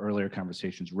your earlier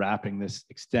conversations, wrapping this,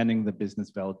 extending the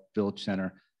business village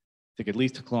center, I think at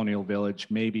least to Colonial Village,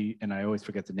 maybe, and I always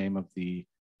forget the name of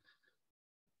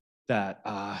that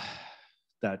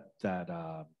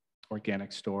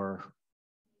organic store,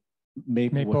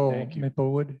 Maplewood. Thank you.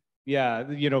 Maplewood. Yeah,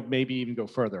 maybe even go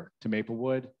further to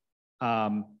Maplewood.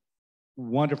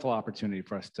 Wonderful opportunity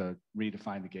for us to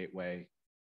redefine the gateway.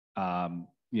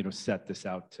 Set this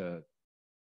out to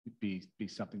be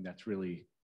something that's really,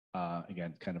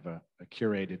 again, kind of a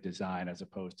curated design, as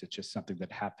opposed to just something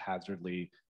that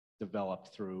haphazardly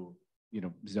developed through,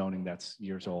 zoning that's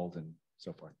years old and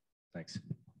so forth. Thanks.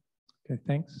 Okay,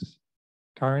 thanks.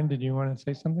 Karin, did you want to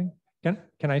say something?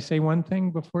 Can I say one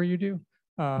thing before you do?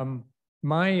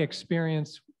 My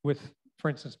experience with, for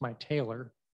instance, my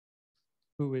tailor,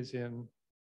 who is in,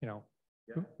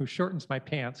 who shortens my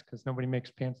pants because nobody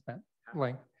makes pants that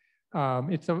length.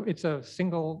 It's a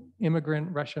single immigrant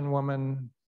Russian woman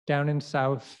down in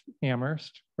South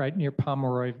Amherst, right near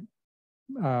Pomeroy,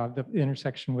 the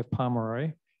intersection with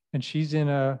Pomeroy. And she's in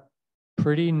a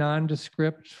pretty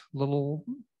nondescript little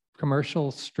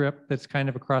commercial strip that's kind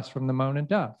of across from the Moan and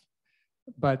Dove.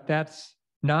 But that's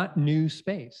not new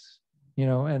space, you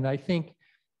know, and I think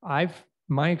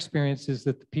my experience is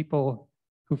that the people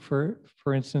who,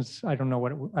 for instance, I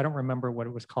don't remember what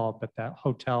it was called, but that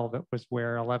hotel that was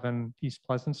where 11 East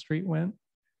Pleasant Street went,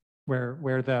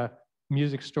 where the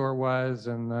music store was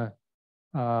and the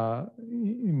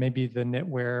maybe the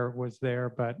knitwear was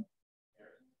there, but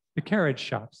the carriage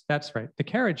shops, that's right. The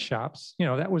carriage shops, you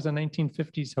know, that was a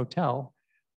 1950s hotel,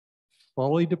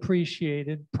 fully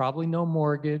depreciated, probably no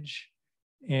mortgage.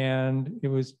 And it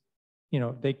was, you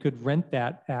know, they could rent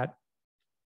that at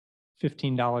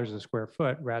 $15 a square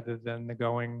foot rather than the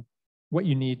going, what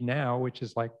you need now, which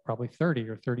is like probably 30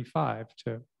 or 35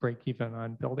 to break even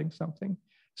on building something.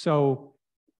 So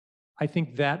I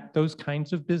think that those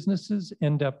kinds of businesses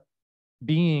end up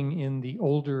being in the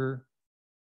older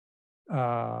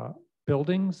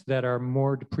buildings that are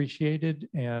more depreciated,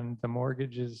 and the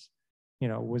mortgage is, you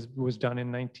know, was done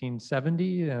in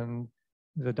 1970 and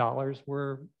the dollars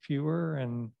were fewer.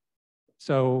 And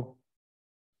so,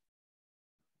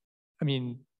 I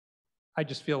mean, I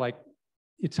just feel like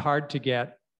it's hard to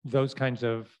get those kinds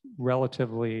of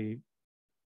relatively,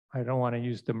 I don't want to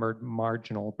use the word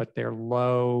marginal, but they're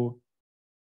low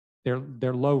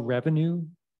revenue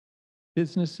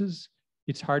businesses.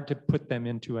 It's hard to put them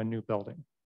into a new building,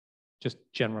 just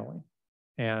generally.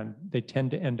 And they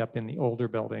tend to end up in the older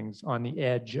buildings on the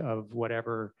edge of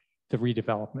whatever the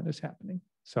redevelopment is happening.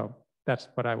 So that's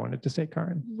what I wanted to say,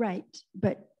 Karen. Right,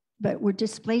 but we're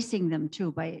displacing them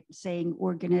too by saying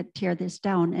we're going to tear this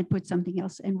down and put something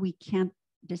else, and we can't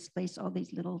displace all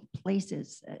these little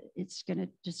places. It's going to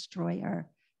destroy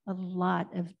a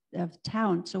lot of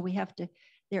town. So we have to.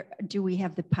 Do we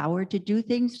have the power to do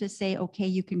things to say, okay,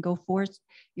 you can go forth,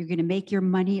 you're going to make your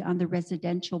money on the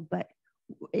residential, but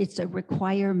it's a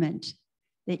requirement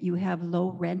that you have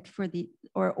low rent for the,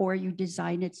 or you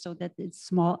design it so that it's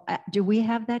small. Do we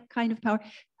have that kind of power?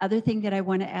 Other thing that I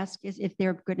want to ask is if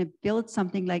they're going to build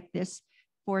something like this,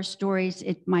 4 stories,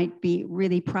 it might be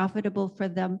really profitable for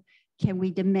them. Can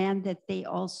we demand that they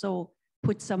also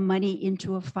put some money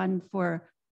into a fund for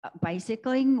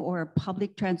bicycling or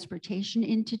public transportation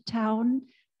into town?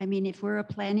 I mean, if we're a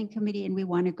planning committee and we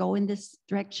want to go in this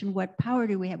direction, what power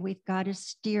do we have? We've got to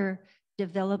steer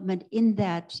development in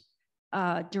that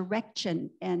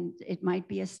direction, and it might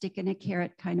be a stick and a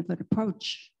carrot kind of an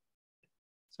approach.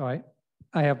 So I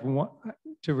have one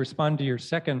to respond to your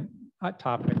second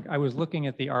topic. I was looking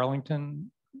at the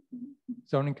Arlington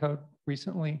zoning code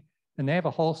recently, and they have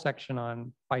a whole section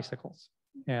on bicycles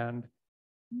and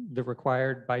the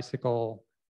required bicycle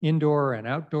indoor and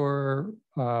outdoor,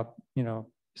 you know,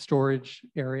 storage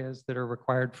areas that are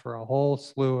required for a whole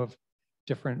slew of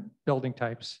different building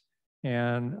types.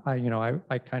 And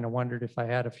I kind of wondered if I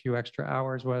had a few extra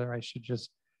hours, whether I should just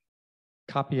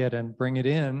copy it and bring it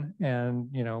in, and,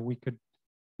 you know, we could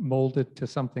mold it to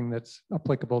something that's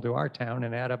applicable to our town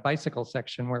and add a bicycle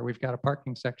section where we've got a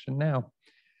parking section now.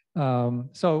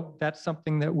 So that's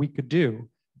something that we could do.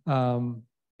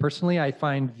 Personally, I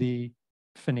find the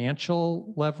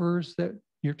financial levers that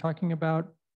you're talking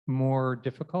about more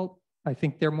difficult. I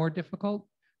think they're more difficult.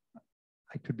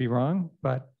 I could be wrong,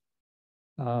 but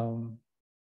all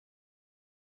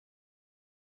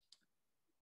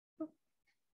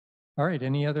right,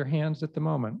 any other hands at the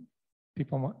moment?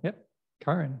 People want, yep,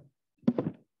 Karen.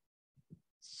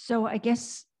 So I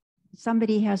guess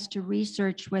somebody has to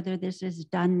research whether this is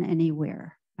done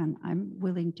anywhere, and I'm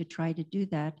willing to try to do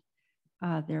that.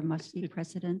 There must be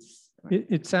precedents.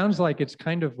 It sounds like it's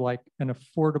kind of like an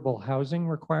affordable housing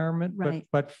requirement, right,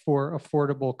 but for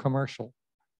affordable commercial.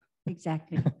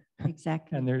 Exactly,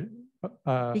 exactly. And there,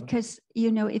 because,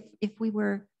 you know, if we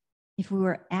were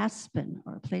Aspen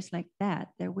or a place like that,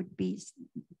 there would be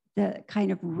the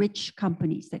kind of rich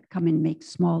companies that come and make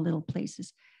small little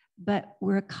places. But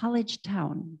we're a college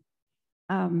town,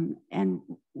 and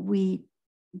we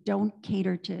don't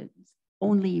cater to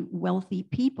only wealthy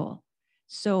people.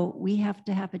 So we have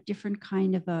to have a different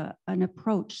kind of an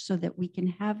approach so that we can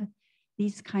have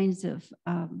these kinds of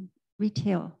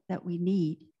retail that we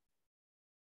need.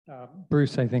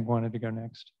 Bruce, I think, wanted to go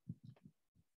next.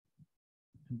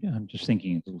 Yeah, I'm just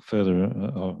thinking a little further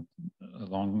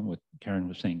along what Karen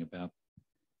was saying about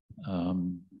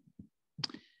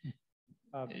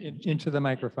into the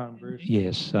microphone, Bruce.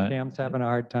 Yes. Cam's having a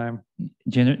hard time.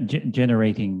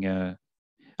 Generating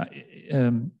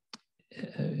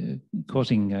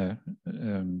causing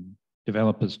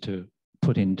developers to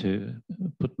put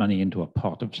money into a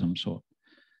pot of some sort.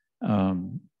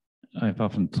 I've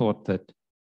often thought that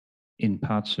in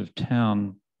parts of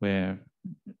town where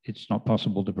it's not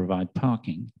possible to provide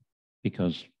parking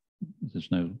because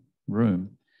there's no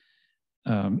room,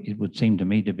 it would seem to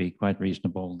me to be quite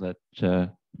reasonable that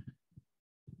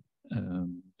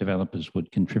developers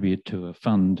would contribute to a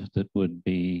fund that would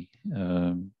be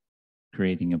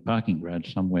creating a parking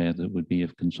garage somewhere that would be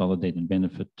of consolidated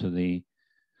benefit to the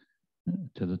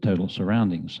total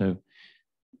surroundings. So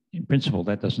in principle,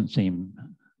 that doesn't seem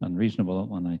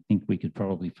unreasonable, and I think we could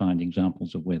probably find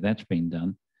examples of where that's been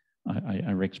done.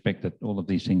 I expect that all of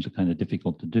these things are kind of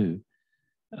difficult to do.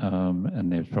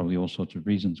 And there's probably all sorts of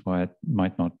reasons why it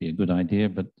might not be a good idea,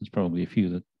 but there's probably a few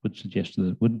that would suggest that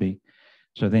it would be.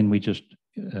 So then we just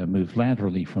move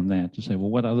laterally from that to say, well,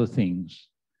 what other things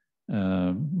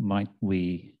might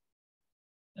we,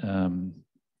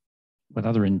 what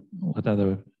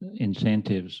other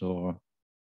incentives or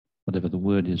whatever the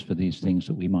word is for these things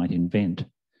that we might invent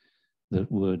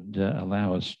that would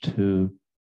allow us to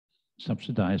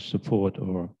subsidize, support,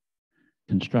 or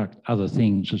construct other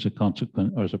things as a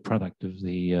consequence or as a product of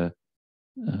the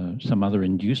some other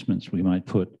inducements we might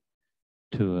put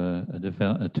to in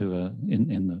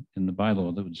the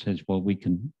bylaw that would say, well, we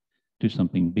can do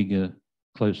something bigger,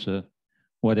 closer,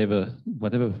 whatever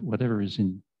is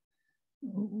in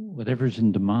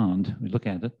demand. We look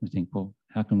at it, we think, well,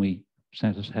 how can we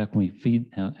feed,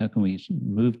 how can we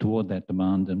move toward that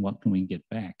demand, and what can we get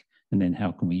back, and then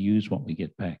how can we use what we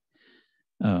get back?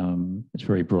 It's a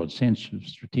very broad sense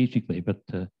strategically, but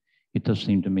it does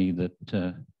seem to me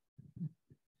that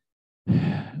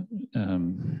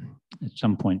at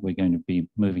some point we're going to be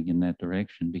moving in that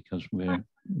direction because we're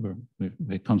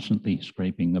constantly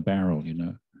scraping the barrel, you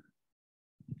know.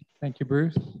 Thank you,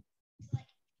 Bruce.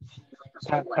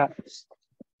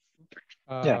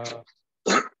 Yeah.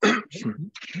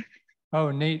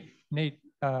 Oh, Nate,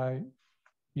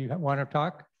 you want to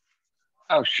talk?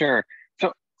 Oh, sure.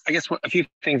 So I guess a few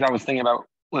things I was thinking about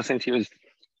listening to is,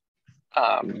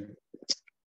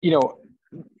 you know,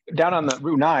 down on the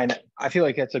Route 9, I feel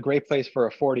like it's a great place for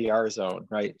a 40R zone,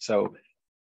 right? So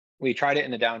we tried it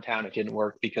in the downtown. It didn't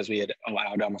work because we had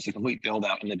allowed almost a complete build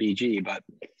out in the BG. But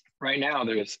right now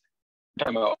there's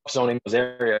talking about zoning those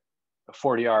areas. A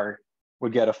 40R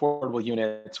would get affordable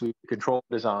units. We control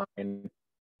design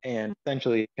and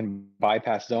essentially can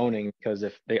bypass zoning, because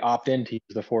if they opt in to use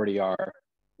the 40R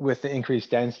with the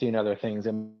increased density and other things,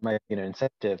 it might be an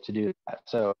incentive to do that.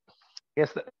 So I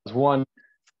guess that was one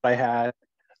I had.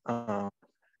 And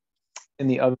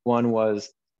the other one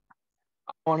was,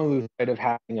 I want to lose sight of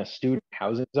having a student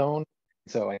housing zone.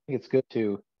 So I think it's good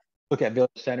to look at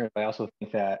village centers. I also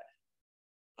think that,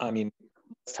 I mean,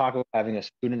 let's talk about having a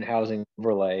student housing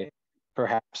overlay,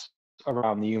 perhaps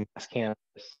around the UMass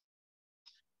campus,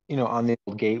 you know, on the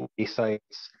old gateway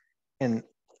sites. And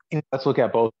let's look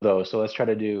at both of those. So let's try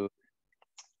to do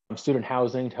student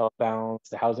housing to help balance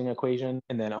the housing equation.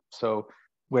 And then also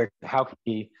how can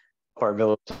we help our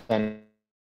village centers?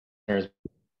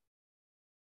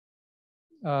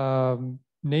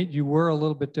 Nate, you were a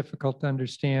little bit difficult to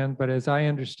understand, but as I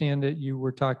understand it, you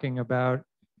were talking about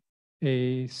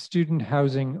a student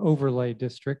housing overlay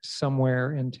district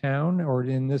somewhere in town or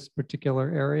in this particular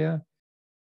area,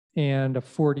 and a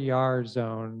 40R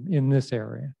zone in this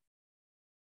area.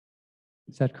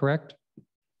 Is that correct?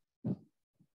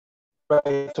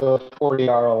 Right, so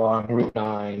 40R along Route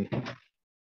 9.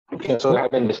 You know, so there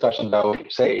have been discussions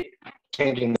about, say,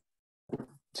 changing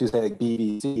to say like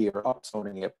BBC or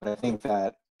upzoning it, but I think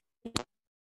that.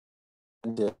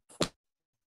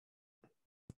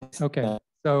 Okay,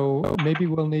 so maybe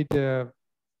we'll need to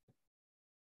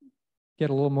get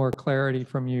a little more clarity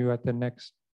from you at the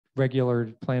next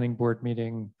regular planning board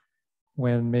meeting,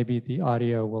 when maybe the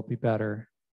audio will be better.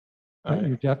 But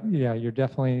you're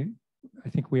definitely, I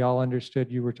think we all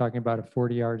understood you were talking about a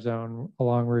 40R zone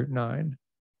along Route 9.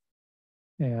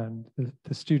 And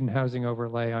the student housing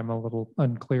overlay, I'm a little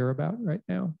unclear about right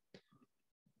now.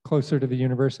 Closer to the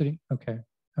university? Okay,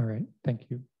 all right,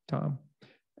 thank you, Tom.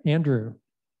 Andrew.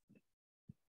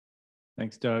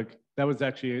 Thanks, Doug. That was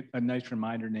actually a nice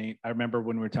reminder, Nate. I remember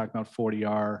when we were talking about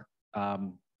 40R,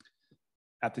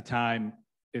 at the time,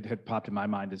 it had popped in my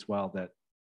mind as well that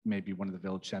maybe one of the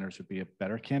village centers would be a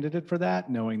better candidate for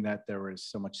that, knowing that there was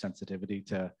so much sensitivity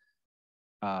to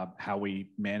how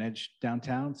we manage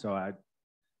downtown. So I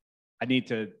need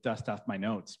to dust off my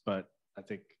notes, but I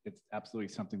think it's absolutely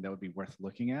something that would be worth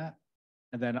looking at.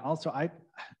 And then also, I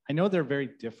know they're very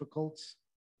difficult.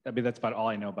 I mean, that's about all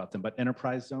I know about them, but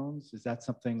enterprise zones, is that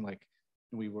something like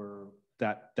we were,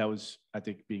 that was, I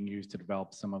think, being used to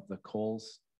develop some of the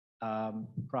Coles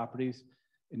properties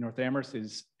in North Amherst.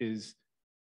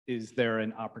 Is there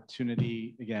an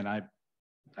opportunity, again, I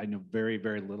know very,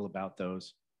 very little about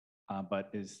those, but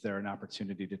is there an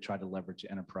opportunity to try to leverage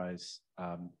enterprise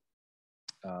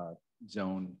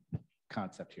zone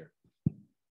concept here?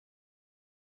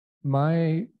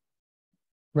 My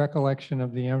recollection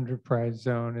of the enterprise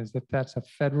zone is that that's a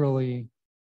federally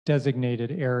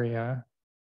designated area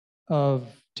of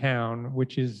town,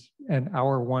 which is, and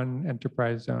our one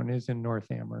enterprise zone is in North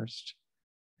Amherst,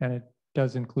 and it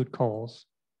does include Coles.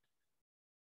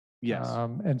 Yes.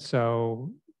 And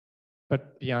so,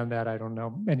 but beyond that, I don't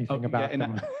know anything about and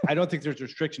them. I don't think there's a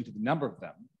restriction to the number of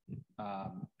them,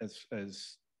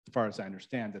 as far as I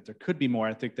understand, that there could be more.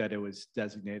 I think that it was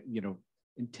designated,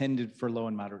 intended for low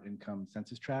and moderate income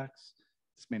census tracts.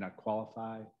 This may not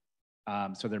qualify.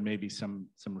 So there may be some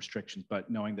restrictions,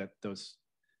 but knowing that those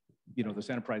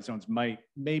enterprise zones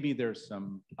maybe there's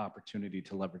some opportunity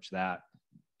to leverage that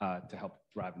to help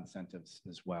drive incentives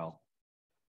as well.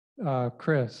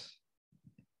 Chris.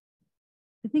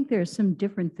 I think there are some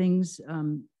different things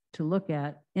to look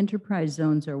at. Enterprise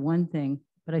zones are one thing,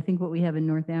 but I think what we have in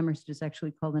North Amherst is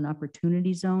actually called an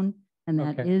opportunity zone, and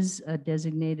that Okay. is a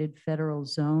designated federal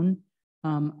zone.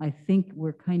 I think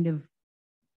we're kind of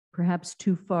perhaps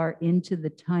too far into the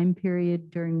time period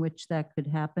during which that could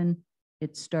happen.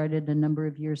 It started a number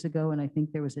of years ago, and I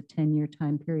think there was a 10-year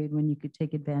time period when you could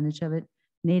take advantage of it.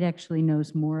 Nate actually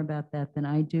knows more about that than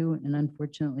I do, and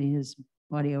unfortunately his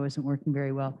audio isn't working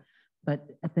very well. But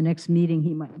at the next meeting,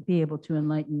 he might be able to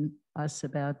enlighten us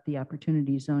about the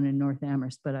opportunity zone in North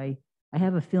Amherst, but I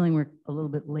have a feeling we're a little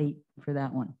bit late for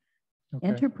that one. Okay.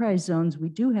 Enterprise zones, we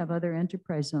do have other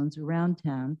enterprise zones around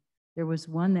town. There was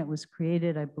one that was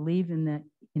created, I believe, in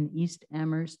East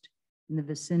Amherst, in the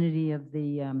vicinity of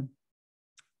the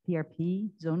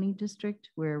PRP zoning district,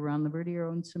 where Ron Laverdiere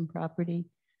owns some property,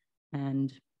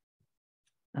 and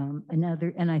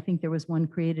and I think there was one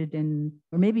created in,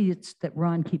 or maybe it's that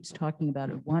Ron keeps talking about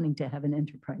it, wanting to have an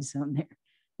enterprise zone there.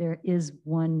 There is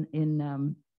one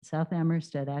in South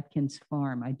Amherst at Atkins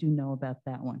Farm. I do know about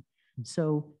that one.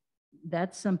 So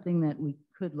that's something that we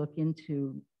could look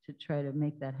into to try to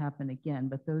make that happen again.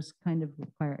 But those kind of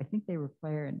require, I think they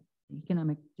require an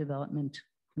economic development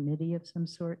committee of some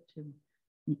sort to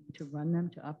run them,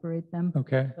 to operate them.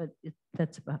 Okay. But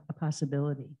that's a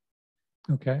possibility.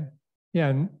 Okay.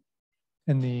 Yeah,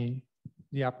 and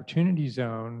the opportunity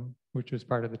zone, which was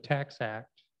part of the Tax Act,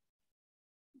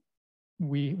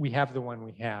 we have the one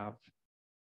we have.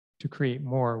 To create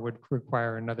more would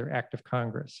require another act of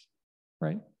Congress,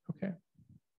 right? Okay.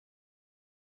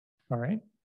 All right.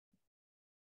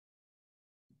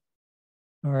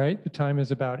 All right, the time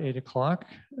is about 8 o'clock.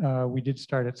 We did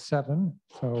start at 7,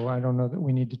 so I don't know that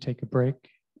we need to take a break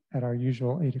at our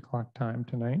usual 8 o'clock time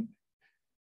tonight.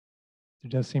 There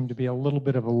does seem to be a little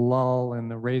bit of a lull in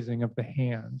the raising of the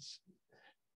hands.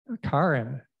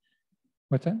 Karen,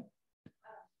 what's that?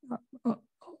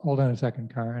 Hold on a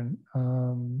second, Karen.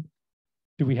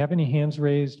 Do we have any hands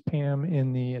raised, Pam,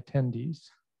 in the attendees?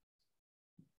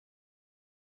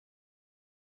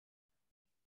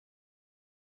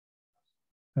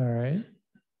 All right.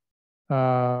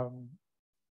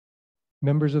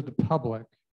 Members of the public,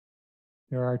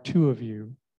 there are 2 of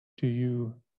you. Do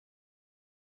you?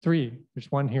 3,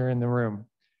 there's 1 here in the room.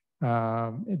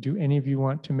 Do any of you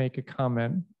want to make a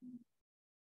comment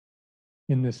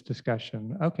in this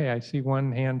discussion? Okay, I see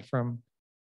one hand from,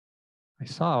 I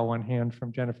saw one hand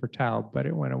from Jennifer Taub, but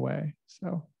it went away.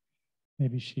 So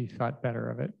maybe she thought better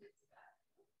of it.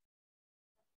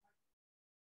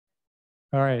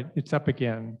 All right, it's up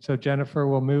again. So Jennifer,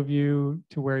 we'll move you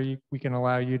to where we can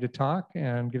allow you to talk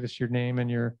and give us your name and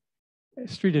your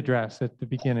street address at the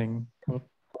beginning.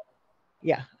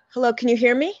 Yeah. Hello, can you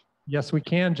hear me? Yes, we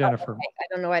can, Jennifer. Okay. I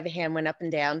don't know why the hand went up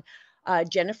and down.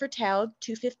 Jennifer Taub,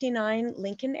 259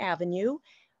 Lincoln Avenue.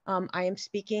 I am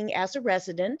speaking as a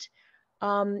resident.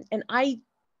 And I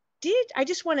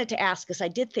just wanted to ask, because I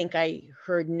did think I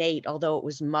heard Nate, although it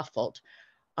was muffled.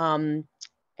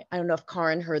 I don't know if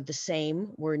Karen heard the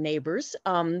same, we're neighbors.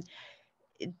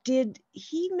 Did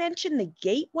he mention the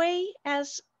Gateway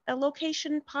as a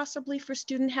location possibly for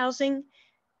student housing?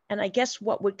 And I guess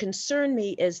what would concern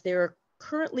me is they're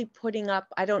currently putting up,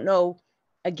 I don't know,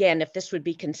 again, if this would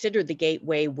be considered the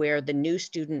Gateway where the new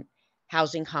student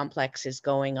housing complex is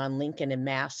going on Lincoln and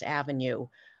Mass Avenue.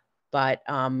 But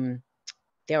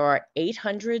there are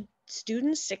 800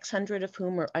 students, 600 of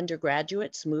whom are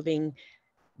undergraduates moving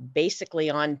basically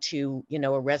onto,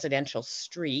 a residential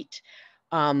street.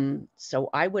 So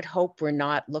I would hope we're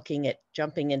not looking at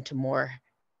jumping into more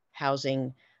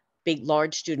housing, big,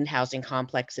 large student housing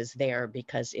complexes there,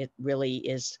 because it really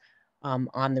is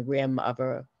on the rim of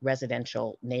a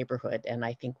residential neighborhood. And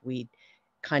I think we'd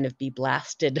kind of be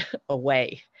blasted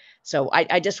away. So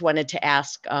I just wanted to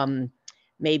ask,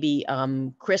 maybe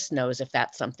Chris knows if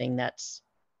that's something that's,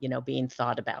 being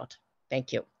thought about.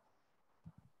 Thank you.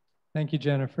 Thank you,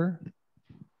 Jennifer.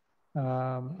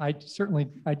 I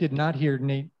did not hear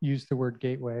Nate use the word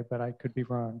gateway, but I could be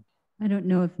wrong. I don't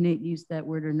know if Nate used that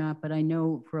word or not, but I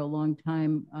know for a long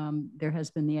time there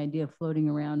has been the idea floating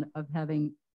around of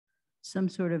having some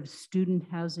sort of student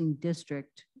housing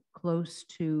district close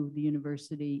to the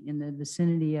university in the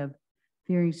vicinity of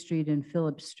Fearing Street and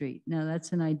Phillips Street. Now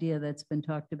that's an idea that's been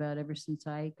talked about ever since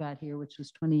I got here, which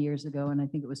was 20 years ago. And I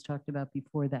think it was talked about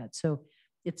before that. So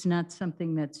it's not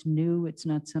something that's new. It's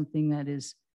not something that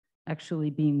is actually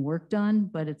being worked on,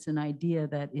 but it's an idea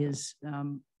that is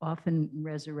often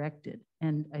resurrected.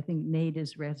 And I think Nate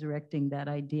is resurrecting that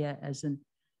idea as an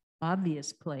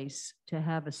obvious place to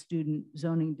have a student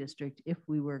zoning district if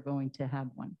we were going to have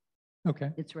one.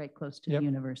 Okay. It's right close to Yep. the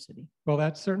university. Well,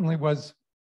 that certainly was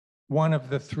one of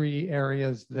the 3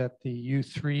 areas that the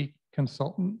U3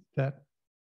 consultant that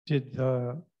did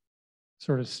the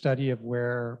sort of study of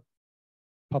where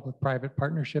public-private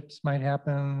partnerships might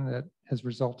happen that has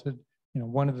resulted,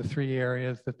 one of the 3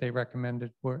 areas that they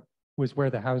recommended was where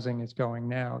the housing is going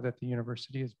now that the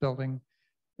university is building.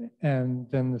 And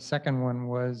then the second one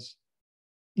was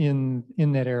in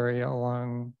that area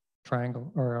along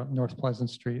Triangle or North Pleasant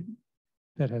Street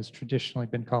that has traditionally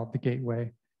been called the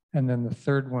Gateway. And then the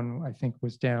third one, I think,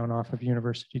 was down off of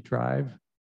University Drive,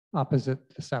 opposite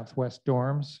the Southwest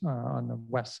dorms on the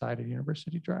west side of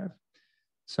University Drive.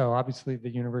 So obviously the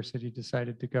university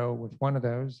decided to go with one of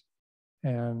those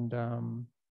and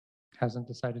hasn't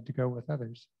decided to go with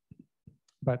others.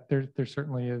 But there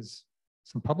certainly is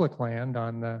some public land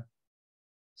on the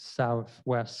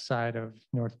southwest side of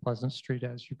North Pleasant Street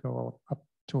as you go up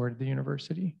toward the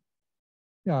university.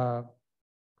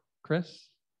 Chris,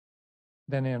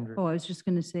 then Andrew. Oh, I was just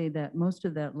going to say that most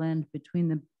of that land between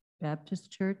the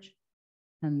Baptist church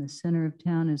and the center of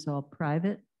town is all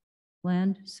private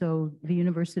land. So the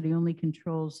university only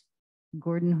controls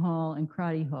Gordon Hall and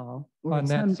Crotty Hall. Or On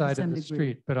that side of the degree.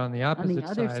 street, but on the On opposite the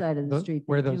other side of the street,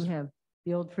 where they those, do have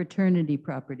the old fraternity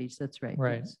properties. That's right.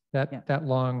 right, yes. that, Yeah. that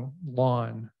long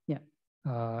lawn Yeah.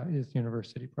 Is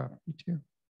university property too.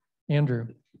 Andrew,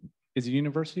 Is it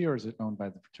university or is it owned by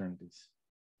the fraternities?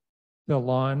 the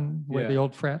lawn where the Yeah.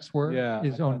 old frats were Yeah,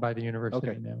 is I owned thought- by the university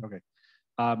Okay, now. okay.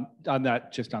 On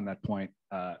that point,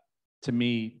 to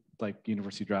me, like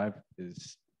University Drive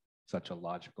is such a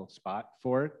logical spot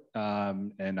for it.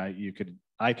 And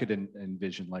I could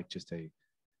envision like just a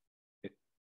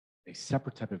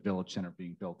separate type of village center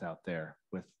being built out there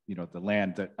with, the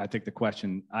land. That I think the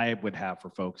question I would have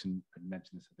for folks, and I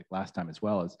mentioned this I think last time as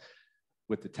well, is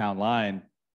with the town line,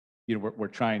 we're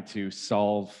trying to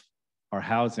solve our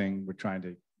housing. We're trying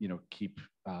to,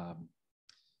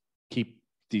 keep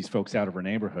these folks out of our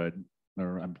neighborhood.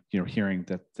 Or I'm, hearing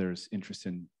that there's interest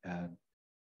in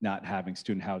not having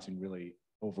student housing really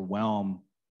overwhelm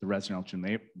the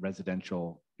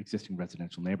existing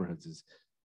residential neighborhoods.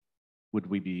 Would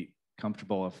we be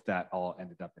comfortable if that all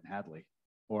ended up in Hadley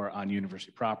or on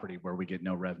university property where we get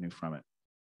no revenue from it?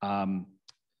 Kind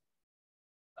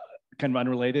of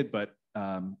unrelated, but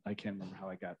I can't remember how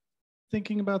I got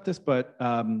thinking about this, but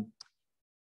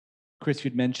Chris,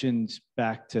 you'd mentioned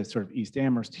back to sort of East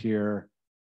Amherst here,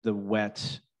 the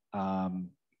wet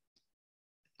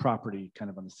property kind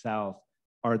of on the south.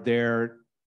 Are there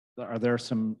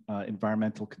some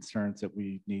environmental concerns that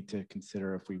we need to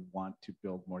consider if we want to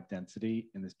build more density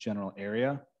in this general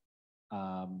area?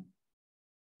 On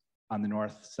the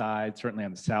north side, certainly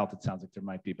on the south, it sounds like there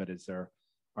might be, but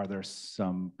are there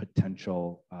some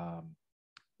potential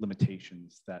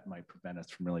limitations that might prevent us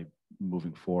from really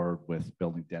moving forward with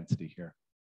building density here?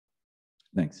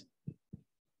 Thanks.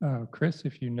 Chris,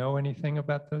 if you know anything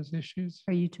about those issues.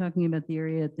 Are you talking about the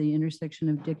area at the intersection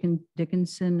of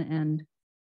Dickinson and,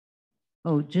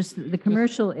 just the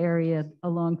commercial area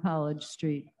along College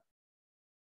Street?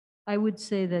 I would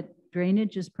say that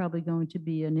drainage is probably going to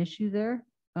be an issue there.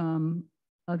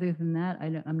 Other than that,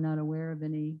 I'm not aware of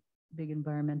any big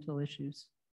environmental issues.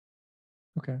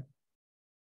 Okay.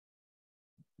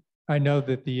 I know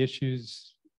that the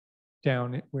issues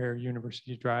down where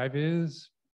University Drive is,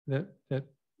 that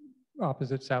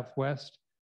opposite Southwest,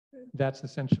 that's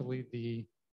essentially the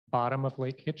bottom of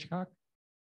Lake Hitchcock.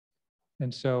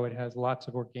 And so it has lots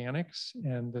of organics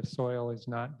and the soil is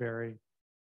not very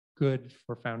good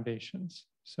for foundations.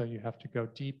 So you have to go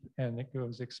deep and it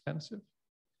goes expensive.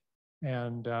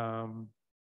 And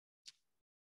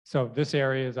So this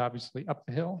area is obviously up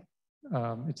the hill.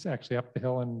 It's actually up the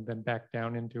hill and then back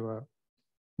down into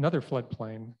another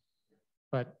floodplain.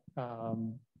 But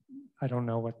I don't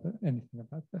know anything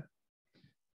about the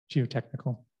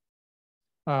geotechnical.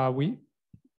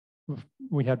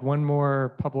 We had one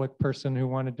more public person who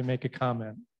wanted to make a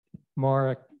comment.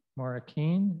 Maura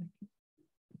Keene.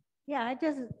 Yeah,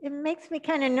 it makes me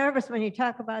kind of nervous when you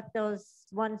talk about those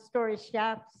one-story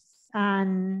shops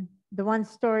on the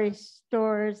one-story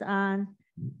stores on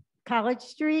College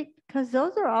Street, because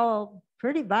those are all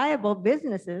pretty viable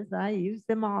businesses. I use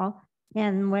them all.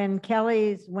 And when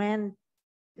Kelly's when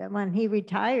he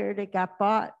retired, it got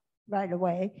bought right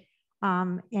away.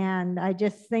 And I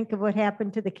just think of what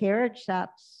happened to the carriage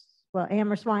shops. Well,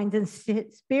 Amherst Wines and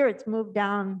Spirits moved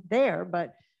down there,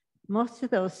 but most of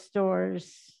those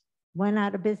stores went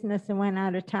out of business and went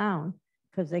out of town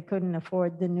because they couldn't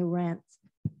afford the new rents.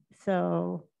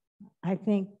 So I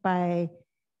think by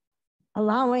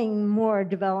allowing more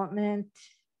development,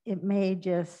 it may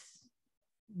just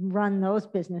run those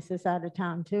businesses out of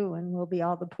town too, and we'll be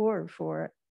all the poorer for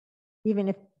it, even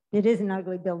if it is an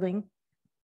ugly building.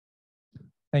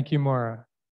 Thank you, Maura.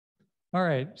 All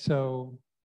right, so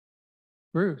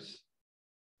Bruce.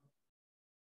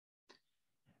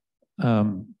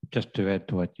 Just to add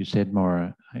to what you said,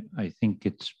 Maura, I think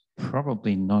it's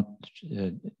probably not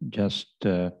just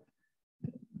the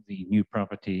new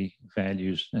property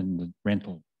values and the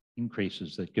rental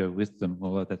increases that go with them,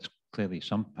 although that's clearly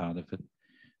some part of it.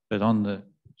 But on the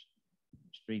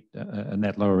street and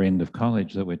that lower end of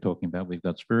College that we're talking about, we've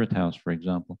got Spirit House, for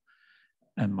example.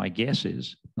 And my guess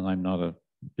is, and I'm not a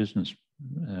business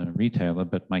retailer,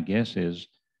 but my guess is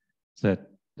that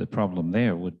the problem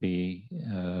there would be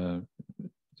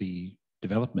the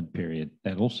development period.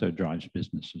 That also drives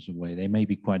businesses away. They may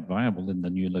be quite viable in the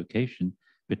new location,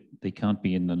 but they can't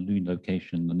be in the new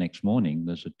location the next morning.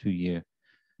 There's a 2-year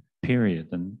period,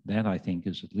 and that I think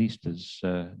is at least as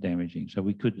damaging. So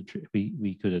we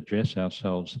could address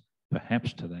ourselves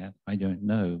perhaps to that. I don't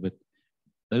know, but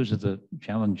those are the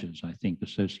challenges I think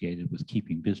associated with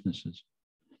keeping businesses.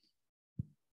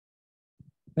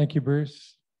 Thank you,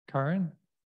 Bruce. Karen?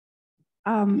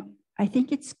 I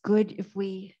think it's good if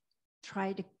we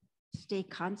try to stay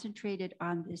concentrated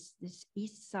on this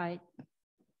east side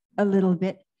a little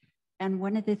bit. And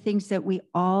one of the things that we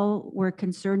all were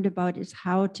concerned about is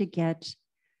how to get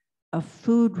a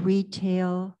food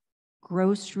retail,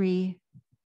 grocery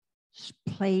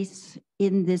place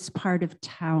in this part of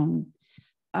town.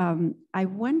 I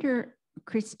wonder,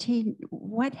 Christine,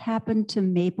 what happened to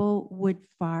Maplewood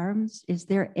Farms? Is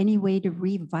there any way to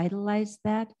revitalize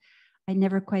that? I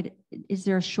never quite, is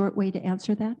there a short way to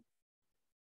answer that?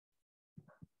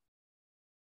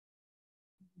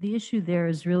 The issue there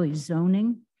is really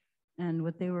zoning. And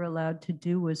what they were allowed to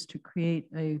do was to create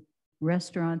a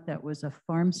restaurant that was a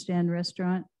farm stand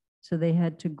restaurant. So they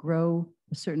had to grow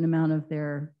a certain amount of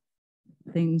their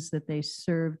things that they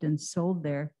served and sold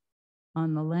there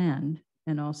on the land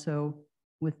and also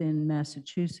within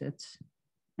Massachusetts.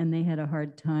 And they had a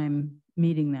hard time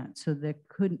meeting that. So they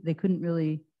couldn't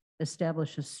really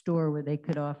establish a store where they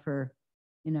could offer,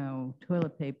 you know,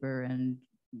 toilet paper and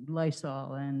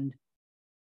Lysol and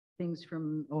things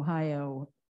from Ohio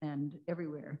and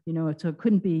everywhere, you know, so it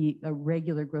couldn't be a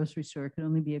regular grocery store. It could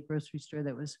only be a grocery store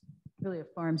that was really a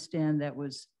farm stand that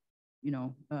was, you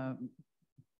know,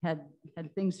 had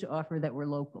things to offer that were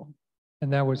local.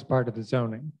 And that was part of the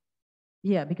zoning.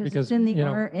 Yeah, because it's in the you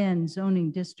know, RN zoning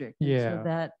district. And Yeah. so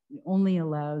that only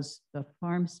allows a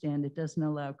farm stand. It doesn't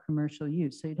allow commercial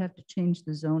use. So you'd have to change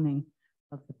the zoning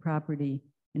of the property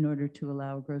in order to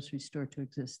allow a grocery store to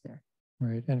exist there.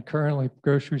 Right, and currently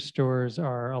grocery stores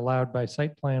are allowed by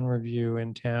site plan review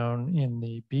in town in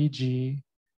the BG,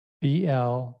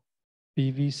 BL,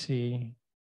 BVC,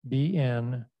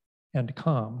 BN, and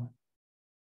COM.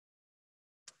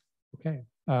 Okay,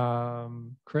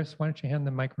 Chris, why don't you hand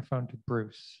the microphone to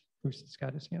Bruce? Bruce has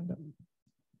got his hand up.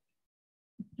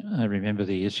 I remember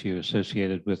the issue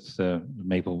associated with the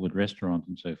Maplewood restaurant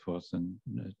and so forth and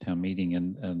town meeting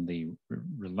and the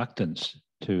reluctance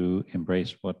to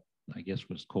embrace what I guess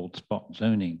was called spot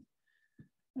zoning.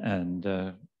 And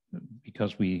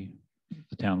because the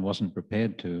town wasn't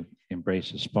prepared to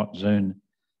embrace a spot zone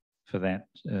for that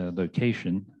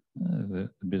location, the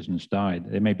business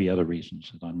died. There may be other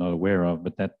reasons that I'm not aware of,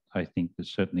 but that I think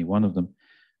is certainly one of them.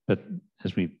 But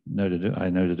as I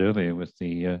noted earlier with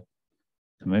the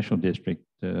commercial district,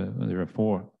 there are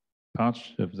 4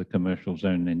 parts of the commercial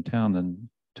zone in town, and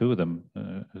 2 of them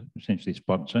essentially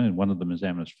spot zone. One of them is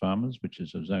Amherst Farmers, which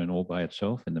is a zone all by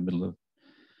itself in the middle of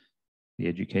the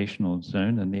educational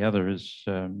zone, and the other is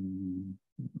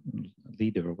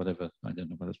Leader or whatever, I don't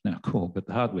know what it's now called, but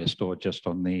the hardware store just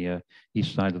on the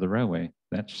east side of the railway.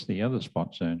 That's the other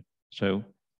spot zone. So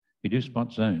we do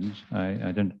spot zones.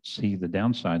 I don't see the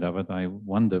downside of it. I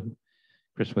wonder,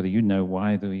 Chris, whether you know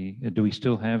why do we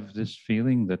still have this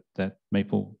feeling that that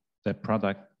Maple, that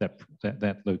product,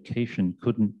 that location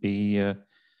couldn't be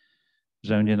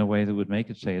zoned in a way that would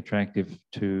make it, say, attractive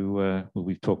to, well,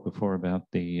 we've talked before about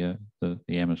the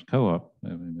Amherst Co-op. I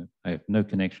mean, I have no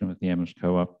connection with the Amherst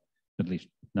Co-op, at least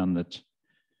none that's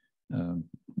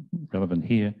relevant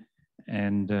here.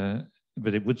 And,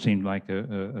 but it would seem like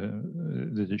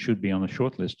that it should be on a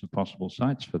short list of possible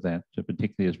sites for that,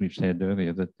 particularly as we've said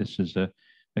earlier, that this is a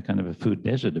kind of a food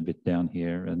desert a bit down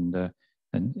here. And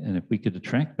if we could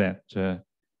attract that,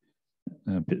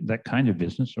 that kind of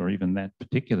business or even that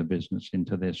particular business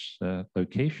into this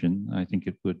location, I think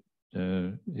it would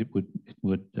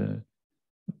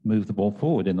move the ball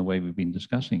forward in the way we've been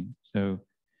discussing. So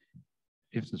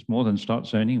if there's more than start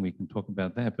zoning, we can talk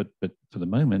about that. But for the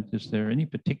moment, is there any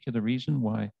particular reason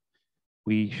why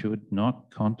we should not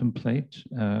contemplate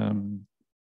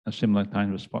a similar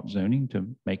kind of spot zoning to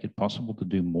make it possible to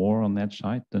do more on that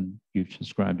site than you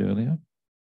described earlier?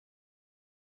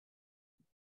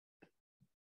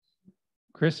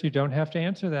 Chris, you don't have to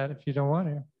answer that if you don't want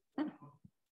to.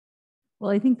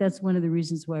 Well, I think that's one of the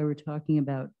reasons why we're talking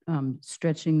about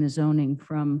stretching the zoning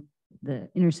from the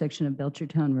intersection of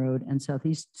Belchertown Road and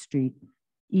Southeast Street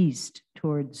east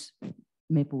towards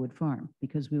Maplewood Farm,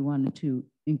 because we wanted to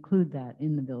include that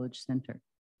in the village center.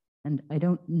 And I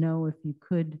don't know if you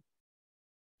could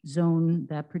zone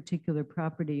that particular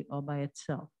property all by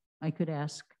itself. I could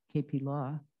ask KP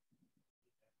Law.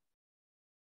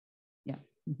 Yeah.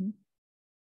 Mm-hmm.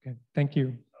 Okay, thank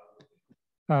you.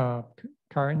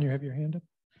 Karen, you have your hand up.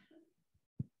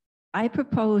 I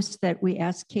propose that we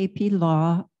ask KP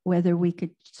Law whether we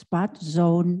could spot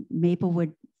zone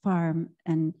Maplewood Farm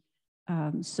and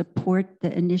support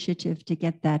the initiative to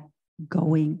get that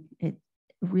going. It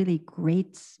really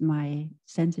grates my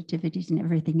sensitivities and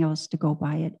everything else to go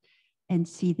by it and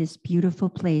see this beautiful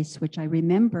place, which I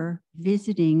remember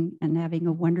visiting and having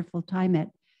a wonderful time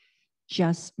at,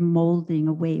 just molding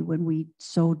away when we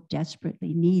so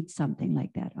desperately need something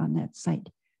like that on that site.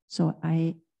 So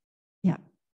yeah.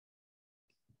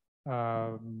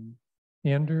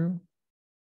 Andrew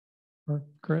or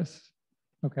Chris?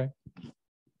 Okay.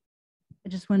 I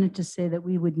just wanted to say that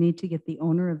we would need to get the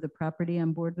owner of the property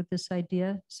on board with this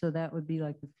idea. So that would be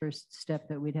like the first step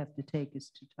that we'd have to take,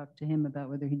 is to talk to him about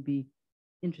whether he'd be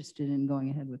interested in going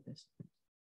ahead with this.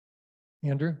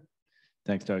 Andrew?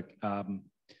 Thanks, Doug.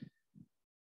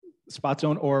 Spot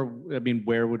zone, or I mean,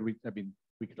 where would we? I mean,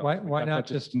 we could. Why not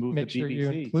just move make sure you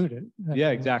include it?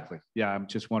 Yeah, exactly. Yeah, I'm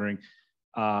just wondering,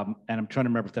 and I'm trying to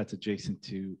remember if that's adjacent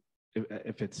to,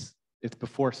 if it's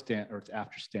before Stan or it's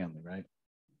after Stanley, right?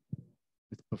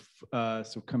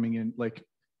 It's so coming in, like,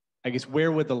 I guess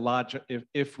where would the logic,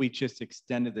 if we just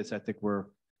extended this, I think we're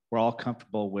all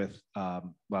comfortable with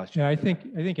last year. Yeah, I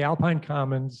think Alpine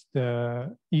Commons,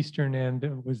 the eastern end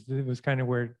was kind of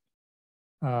where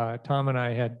Tom and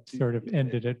I had sort of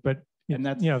ended it, but and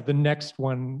that's, you know, the next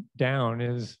one down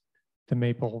is the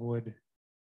Maplewood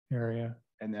area.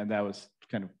 And that was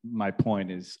kind of my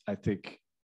point, is I think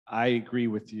I agree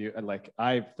with you. Like,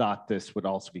 I've thought this would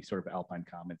also be sort of Alpine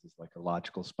Commons is like a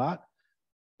logical spot,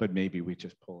 but maybe we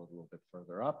just pull it a little bit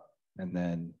further up, and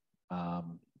then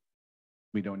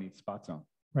we don't need spot zone.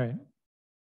 Right.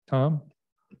 Tom?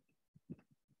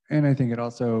 And I think it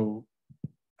also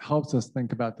helps us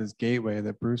think about this gateway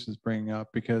that Bruce is bringing up,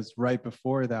 because right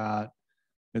before that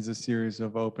is a series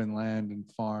of open land and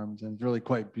farms, and it's really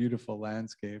quite beautiful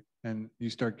landscape. And you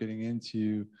start getting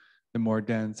into the more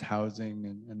dense housing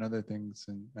and other things,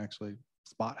 and actually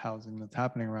spot housing that's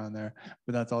happening around there.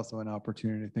 But that's also an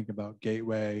opportunity to think about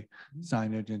gateway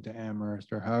signage into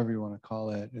Amherst, or however you want to call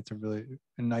it. It's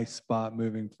a nice spot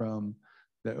moving from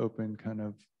the open kind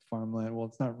of farmland. Well,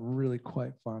 it's not really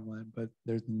quite farmland, but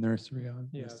there's the nursery on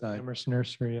the side. Amherst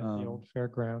Nursery at the old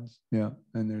fairgrounds. Yeah,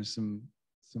 and there's some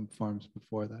farms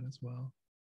before that as well.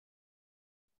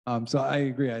 So I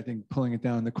agree. I think pulling it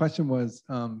down. The question was,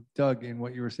 Doug, in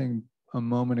what you were saying a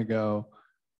moment ago,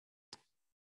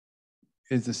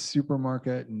 is a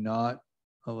supermarket not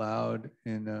allowed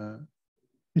in?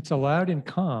 It's allowed in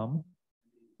COM.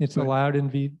 It's allowed in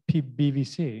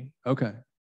BVC. Okay.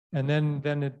 And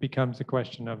then it becomes a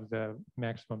question of the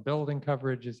maximum building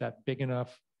coverage. Is that big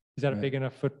enough? Is that a big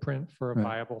enough footprint for a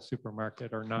viable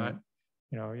supermarket or not?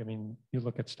 You know, I mean, you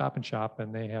look at Stop and Shop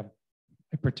and they have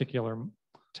a particular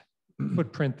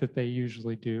footprint that they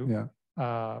usually do.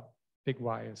 Yeah. Big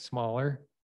Y is smaller.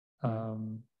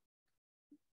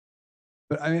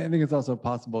 But I mean, I think it's also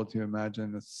possible to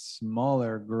imagine a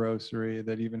smaller grocery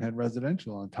that even had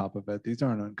residential on top of it. These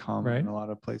aren't uncommon in Right. a lot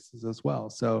of places as well.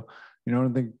 So, I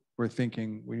don't think we're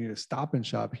thinking we need a Stop and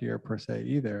Shop here per se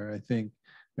either. I think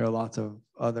there are lots of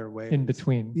other ways. In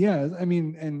between. Yeah, I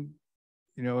mean, and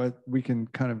we can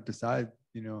kind of decide,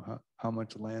 how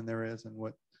much land there is and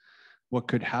what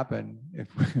could happen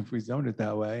if we zoned it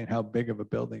that way and how big of a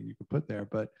building you could put there.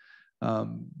 But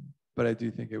I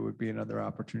do think it would be another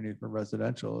opportunity for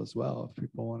residential as well if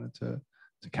people wanted to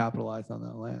capitalize on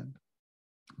that land.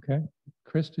 Okay.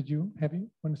 Chris, did you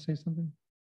want to say something?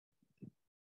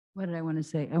 What did I want to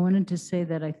say? I wanted to say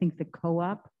that I think the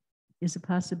co-op is a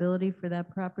possibility for that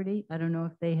property. I don't know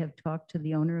if they have talked to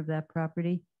the owner of that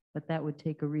property, but that would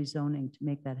take a rezoning to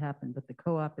make that happen. But the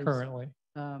co-op is Currently.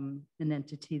 an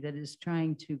entity that is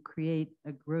trying to create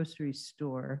a grocery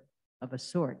store of a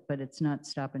sort, but it's not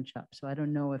Stop and Shop. So I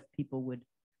don't know if people would,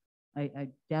 I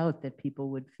doubt that people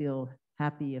would feel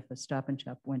happy if a Stop and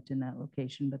Shop went in that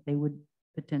location, but they would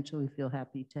potentially feel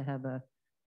happy to have a,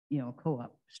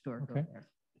 co-op store go Okay. there.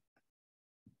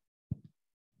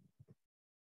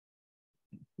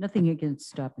 Nothing against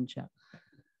Stop and Shop.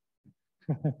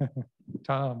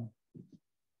 Tom.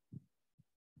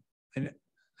 And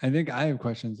I think I have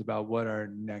questions about what our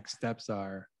next steps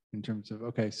are in terms of,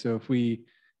 okay, so if we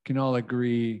can all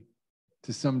agree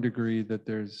to some degree that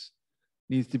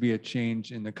needs to be a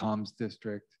change in the comms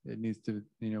district. It needs to,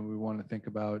 we want to think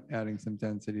about adding some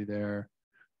density there.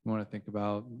 We want to think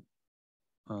about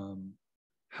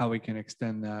how we can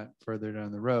extend that further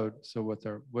down the road. So what's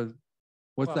Well,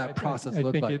 that process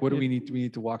look think like? What do we need? Do we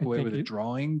need to walk I away think with a it-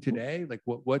 drawing today? Like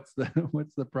what's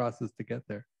the process to get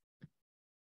there?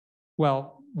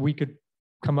 Well, we could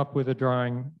come up with a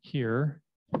drawing here,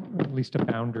 at least a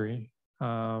boundary.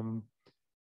 I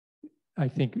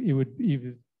think it would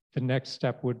even, the next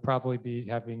step would probably be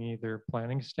having either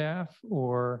planning staff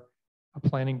or a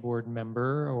planning board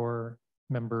member or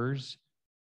members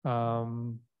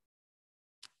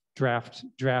draft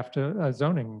a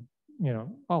zoning,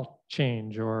 all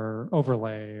change or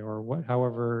overlay or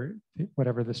whatever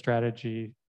the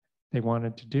strategy they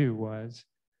wanted to do was.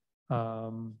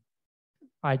 In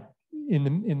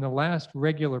the last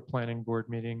regular planning board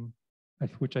meeting,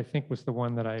 which I think was the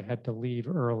one that I had to leave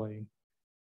early,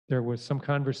 there was some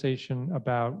conversation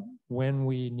about when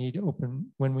we need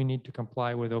to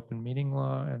comply with open meeting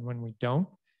law and when we don't.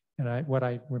 And what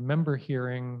I remember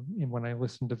hearing when I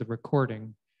listened to the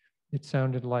recording, it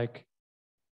sounded like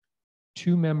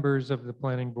two members of the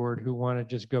planning board who want to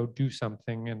just go do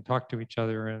something and talk to each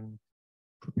other and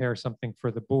prepare something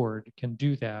for the board can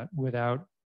do that without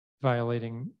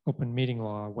violating open meeting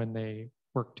law when they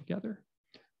work together.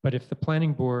 But if the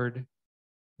planning board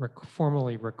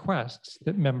formally requests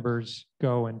that members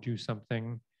go and do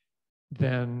something,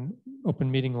 then open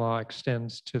meeting law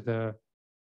extends to the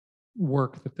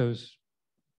work that those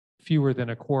fewer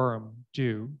than a quorum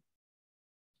do.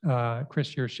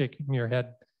 Chris, you're shaking your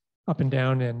head up and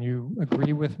down, and you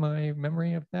agree with my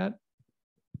memory of that?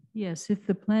 Yes, if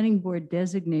the planning board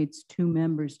designates two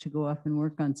members to go off and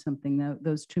work on something,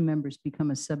 those two members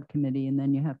become a subcommittee, and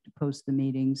then you have to post the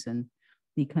meetings and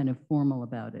be kind of formal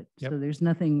about it. Yep. So there's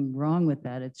nothing wrong with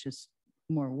that. It's just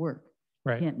more work.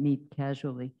 Right. Can't meet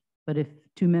casually. But if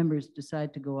two members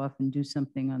decide to go off and do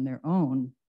something on their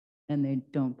own and they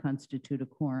don't constitute a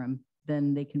quorum,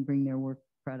 then they can bring their work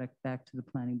product back to the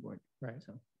planning board. Right.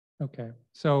 So Okay.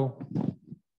 So,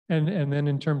 and then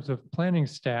in terms of planning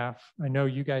staff, I know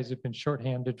you guys have been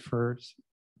shorthanded for a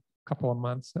couple of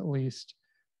months at least.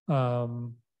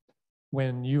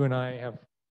 When you and I have,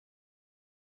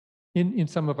 in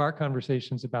some of our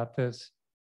conversations about this,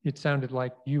 it sounded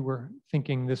like you were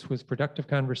thinking this was productive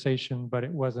conversation, but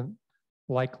it wasn't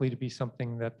likely to be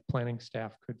something that the planning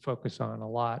staff could focus on a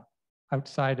lot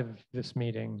outside of this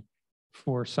meeting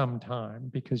for some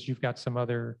time, because you've got some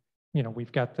other,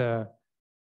 we've got the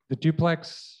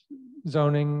duplex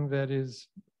zoning that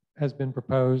has been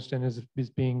proposed and is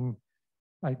being,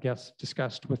 I guess,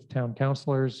 discussed with town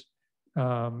councilors.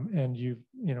 And you've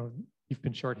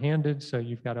been shorthanded, so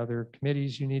you've got other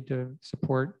committees you need to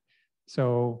support.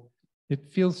 So it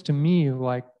feels to me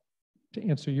like, to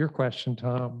answer your question,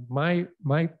 Tom, my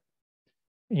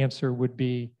answer would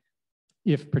be,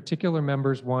 if particular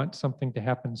members want something to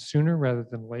happen sooner rather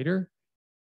than later,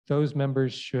 those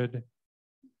members should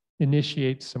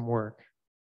initiate some work,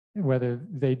 whether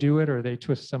they do it or they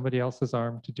twist somebody else's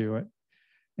arm to do it.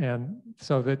 And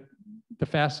so that the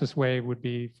fastest way would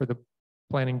be for the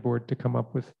planning board to come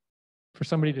up with, for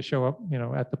somebody to show up,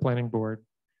 at the planning board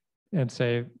and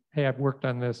say, hey, I've worked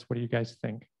on this. What do you guys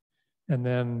think? And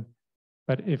then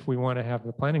But if we want to have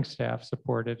the planning staff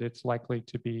support it, it's not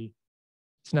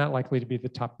likely to be the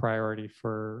top priority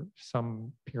for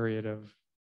some period of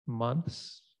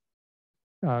months.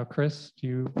 Chris,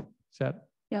 is that?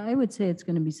 Yeah, I would say it's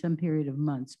going to be some period of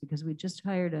months because we just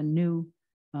hired a new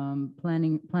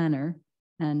planner,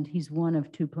 and he's one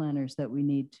of 2 planners that we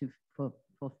need to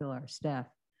fulfill our staff.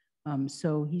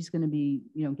 So he's going to be,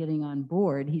 getting on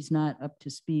board. He's not up to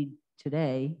speed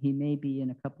today. He may be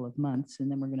in a couple of months,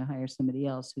 and then we're going to hire somebody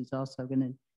else who's also going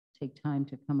to take time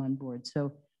to come on board.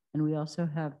 So, and we also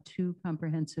have 2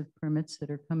 comprehensive permits that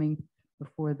are coming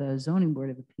before the Zoning Board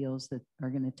of Appeals that are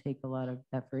going to take a lot of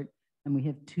effort. And we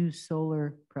have 2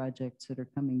 solar projects that are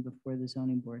coming before the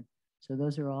Zoning Board. So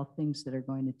those are all things that are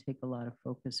going to take a lot of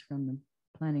focus from the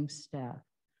planning staff.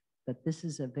 But this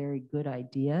is a very good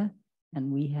idea. And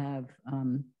we have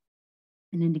an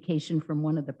indication from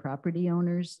one of the property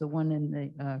owners, the one in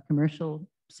the commercial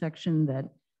section, that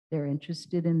they're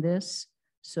interested in this.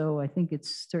 So I think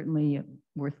it's certainly a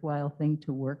worthwhile thing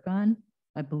to work on.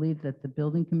 I believe that the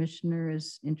building commissioner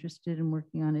is interested in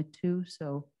working on it too.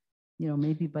 So,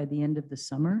 maybe by the end of the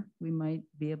summer, we might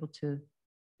be able to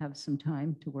have some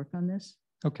time to work on this.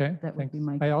 Okay, That would thanks. be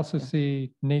my. I also yeah.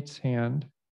 see Nate's hand.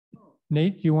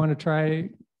 Nate, you want to try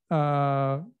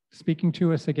speaking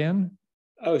to us again?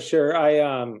 Oh, sure.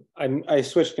 I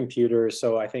switched computers,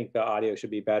 so I think the audio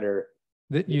should be better.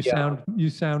 You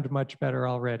sound much better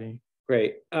already.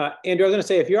 Great. Andrew, I was going to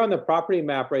say, if you're on the property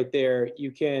map right there,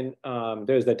 you can,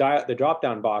 there's the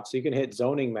drop-down box, so you can hit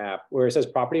zoning map where it says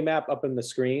property map up in the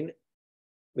screen.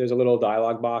 There's a little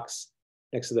dialog box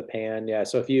next to the pan. Yeah,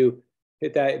 so if you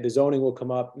hit that, the zoning will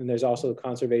come up, and there's also the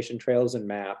conservation trails and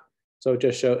map. So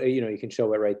just show, you can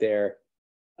show it right there.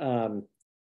 I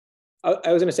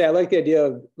was going to say, I like the idea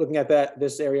of looking at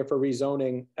this area for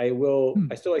rezoning. I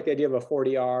still like the idea of a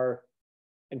 40R,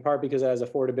 in part because it has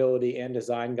affordability and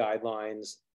design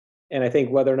guidelines. And I think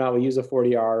whether or not we use a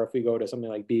 40R, if we go to something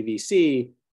like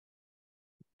BVC,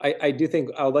 I do think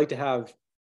I would like to have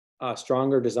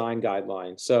stronger design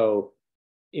guidelines. So,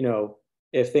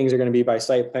 if things are going to be by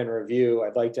site plan review,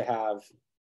 I'd like to have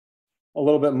a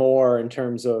little bit more in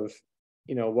terms of,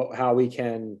 how we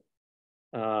can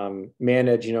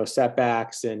manage,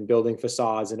 setbacks and building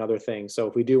facades and other things. So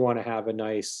if we do want to have a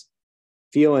nice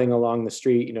feeling along the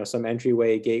street, some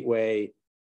entryway, gateway,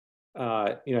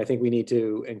 I think we need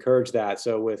to encourage that.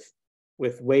 So with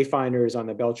Wayfinders on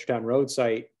the Belchertown Road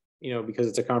site, because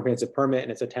it's a comprehensive permit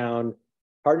and it's a town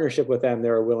partnership with them,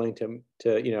 they're willing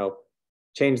to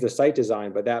change the site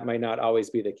design, but that might not always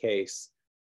be the case.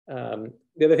 The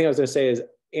other thing I was going to say is,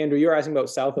 Andrew, you were asking about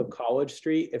south of College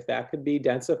Street, if that could be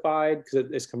densified, because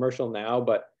it's commercial now,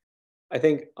 but I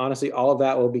think honestly, all of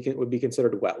that would be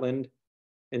considered wetland.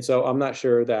 And so I'm not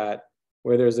sure that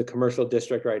where there's a commercial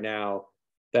district right now,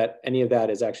 that any of that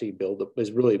is actually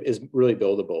is really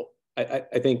buildable.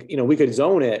 I think, we could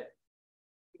zone it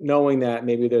knowing that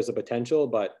maybe there's a potential,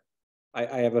 but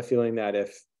I have a feeling that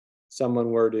if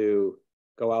someone were to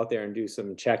go out there and do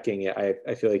some checking,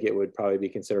 I feel like it would probably be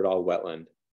considered all wetland.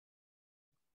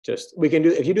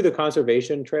 If you do the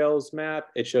conservation trails map,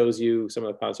 it shows you some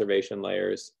of the conservation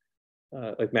layers,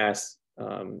 like Mass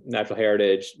Natural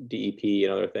Heritage, DEP,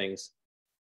 and other things.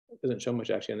 It doesn't show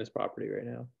much actually on this property right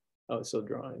now. Oh, it's still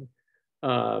drawing.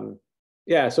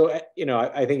 Yeah, so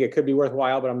I think it could be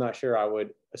worthwhile, but I'm not sure I would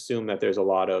assume that there's a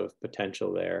lot of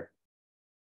potential there.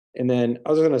 And then I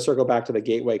was going to circle back to the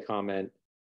gateway comment.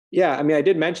 Yeah, I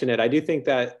did mention it. I do think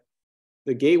that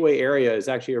the gateway area is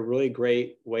actually a really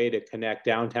great way to connect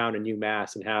downtown and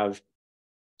UMass and have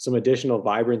some additional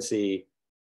vibrancy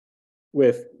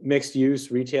with mixed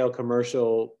use, retail,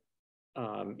 commercial,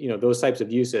 those types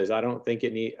of uses. I don't think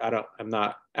I'm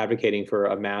not advocating for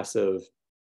a massive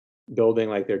building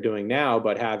like they're doing now,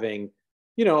 but having,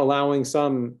 allowing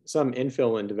some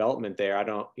infill and development there.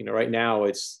 Right now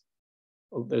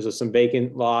there's some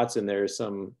vacant lots and there's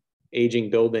some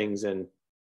aging buildings, and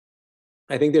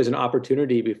I think there's an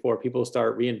opportunity before people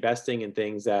start reinvesting in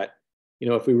things that,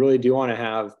 if we really do want to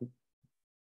have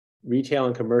retail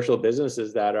and commercial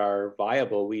businesses that are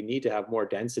viable, we need to have more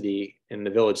density in the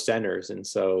village centers. And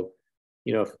so,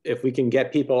 if we can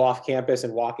get people off campus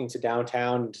and walking to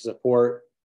downtown to support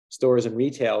stores and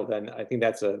retail, then I think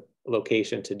that's a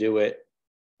location to do it.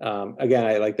 Again,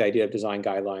 I like the idea of design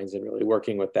guidelines and really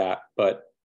working with that. But,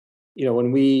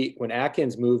 when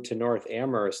Atkins moved to North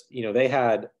Amherst, they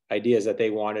had ideas that they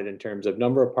wanted in terms of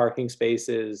number of parking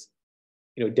spaces,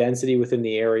 density within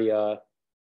the area,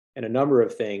 and a number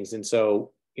of things. And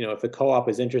so, if the co-op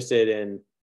is interested in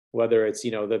whether it's,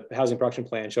 the housing production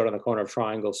plan showed on the corner of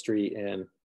Triangle Street and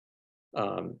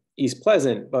East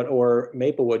Pleasant, or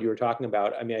Maplewood you were talking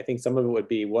about. I mean, I think some of it would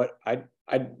be what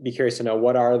I'd be curious to know,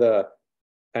 what are the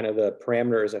kind of the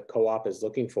parameters a co-op is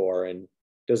looking for, and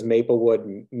does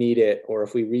Maplewood meet it? Or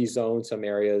if we rezone some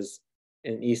areas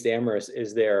in East Amherst,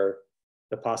 is there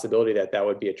the possibility that that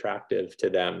would be attractive to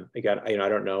them? Again, I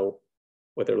don't know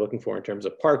what they're looking for in terms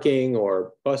of parking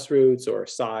or bus routes or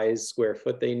size, square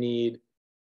foot they need.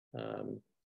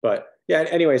 But yeah,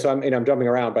 anyway, so I'm jumping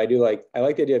around, but I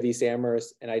like the idea of East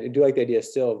Amherst, and I do like the idea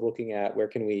still of looking at where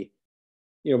can we,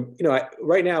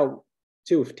 right now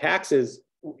too, taxes,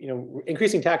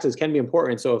 increasing taxes can be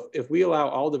important. So if we allow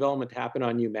all development to happen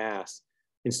on UMass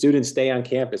and students stay on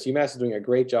campus, UMass is doing a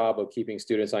great job of keeping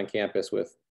students on campus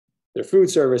with their food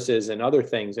services and other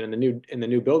things. And in the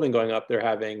new building going up, they're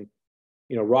having,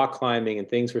 rock climbing and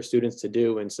things for students to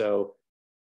do. And so,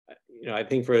 I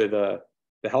think for the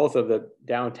health of the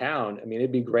downtown, I mean,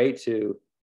 it'd be great to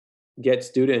get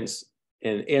students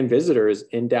and visitors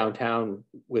in downtown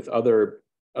with other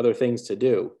things to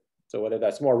do. So whether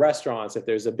that's more restaurants, if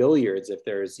there's a billiards, if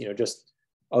there's, just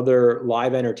other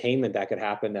live entertainment that could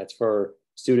happen that's for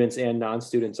students and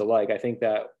non-students alike, I think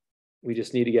that we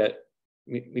just need to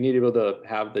we need to be able to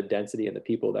have the density and the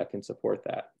people that can support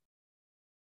that.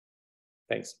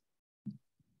 Thanks.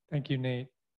 Thank you, Nate.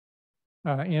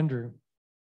 Andrew.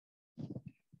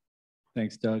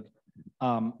 Thanks, Doug.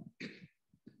 I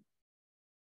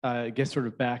guess sort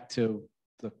of back to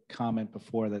the comment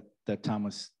before that Tom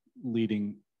was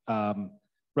leading,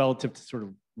 relative to sort of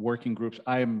working groups.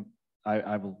 I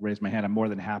will raise my hand. I'm more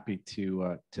than happy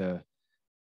to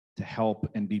help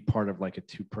and be part of like a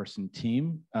 2-person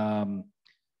team,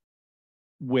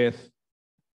 with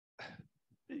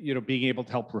being able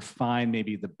to help refine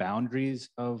maybe the boundaries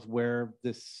of where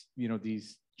this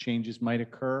these changes might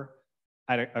occur.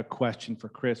 I had a question for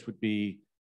Chris would be,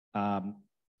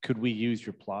 could we use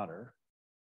your plotter,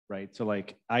 right? So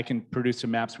like I can produce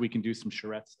some maps, we can do some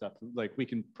charrette stuff, like we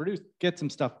can get some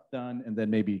stuff done and then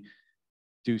maybe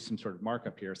do some sort of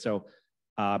markup here. So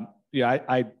yeah,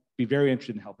 I'd be very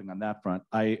interested in helping on that front.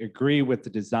 I agree with the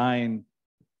design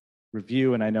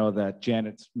review, and I know that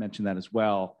Janet's mentioned that as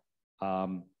well.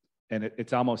 And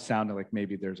it's almost sounded like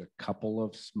maybe there's a couple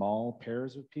of small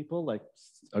pairs of people, like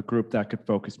a group that could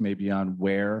focus maybe on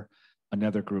where,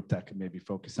 another group that could maybe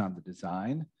focus on the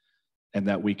design, and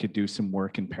that we could do some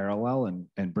work in parallel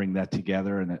and bring that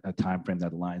together in a time frame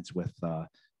that aligns with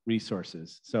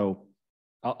resources. So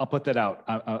I'll put that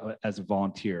out as a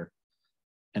volunteer.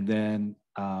 And then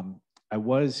I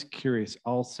was curious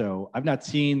also, I've not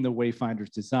seen the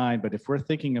Wayfinders design, but if we're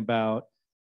thinking about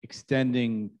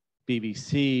extending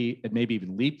BBC and maybe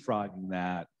even leapfrogging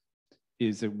that,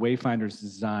 is a Wayfinders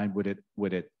design,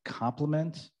 would it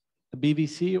complement the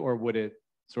BBC, or would it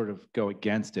sort of go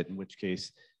against it, in which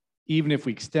case, even if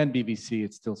we extend BBC,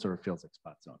 it still sort of feels like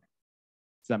spot zoning.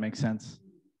 Does that make sense?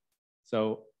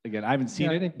 So again, I haven't seen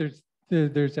it. I think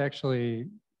there's actually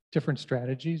different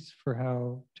strategies for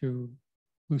how to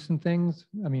loosen things.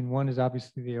 I mean, one is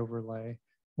obviously the overlay.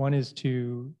 One is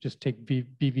to just take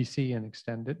BBC and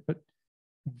extend it, but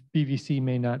BBC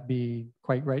may not be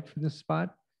quite right for this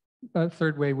spot. A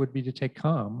third way would be to take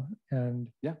COM and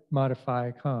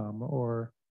modify COM,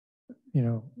 or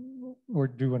or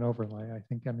do an overlay. I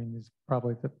think, is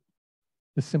probably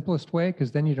the simplest way,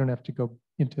 because then you don't have to go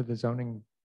into the zoning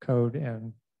code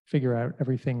and figure out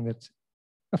everything that's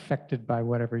affected by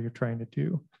whatever you're trying to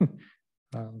do.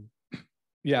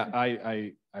 Yeah,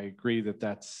 I agree that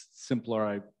that's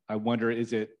simpler. I wonder,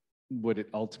 would it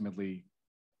ultimately,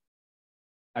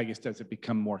 I guess, does it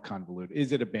become more convoluted?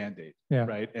 Is it a Band-Aid? Yeah.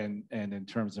 Right. And in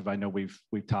terms of, I know we've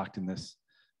talked in this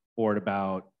board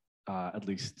about at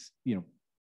least,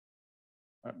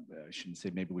 I shouldn't say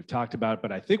maybe we've talked about,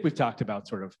 but I think we've talked about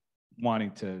sort of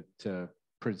wanting to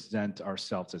present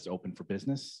ourselves as open for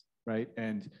business, right?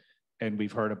 And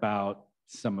we've heard about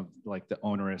some of like the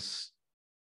onerous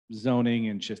zoning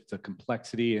and just the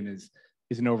complexity, and is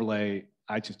an overlay,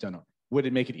 I just don't know. Would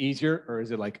it make it easier, or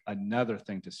is it like another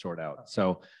thing to sort out?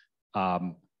 So,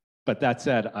 but that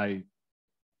said, I've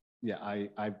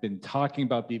been talking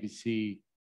about BBC,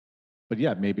 but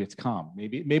yeah, maybe it's COM.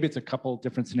 Maybe it's a couple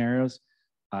different scenarios.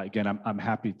 Again, I'm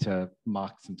happy to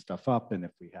mock some stuff up, and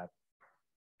if we have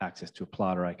access to a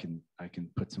plotter, I can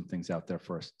put some things out there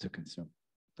for us to consume.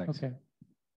 Thanks. Okay.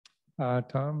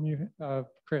 Tom,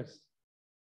 Chris.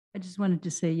 I just wanted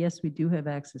to say, yes, we do have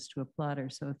access to a plotter.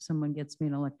 So if someone gets me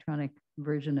an electronic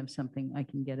version of something, I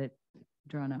can get it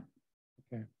drawn up.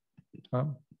 Okay.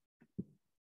 Tom?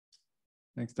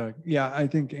 Thanks, Doug. Yeah, I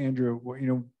think, Andrew,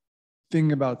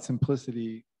 thinking about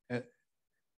simplicity,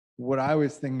 what I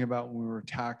was thinking about when we were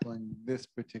tackling this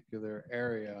particular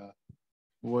area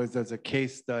was as a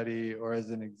case study or as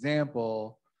an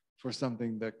example for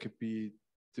something that could be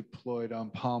deployed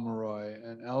on Pomeroy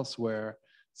and elsewhere.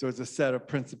 So it's a set of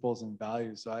principles and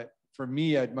values. So for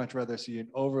me, I'd much rather see an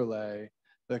overlay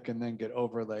that can then get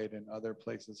overlaid in other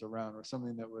places around, or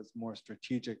something that was more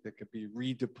strategic that could be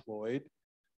redeployed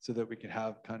so that we could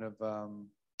have kind of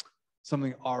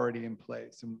something already in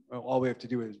place. And all we have to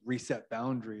do is reset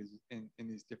boundaries in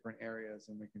these different areas,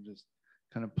 and we can just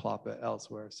kind of plop it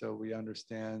elsewhere. So we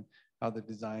understand how the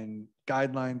design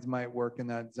guidelines might work in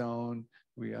that zone.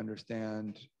 We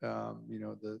understand,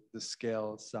 the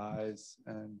scale, size,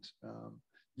 and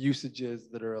usages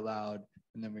that are allowed,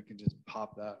 and then we can just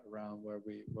pop that around where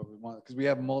we want, because we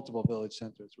have multiple village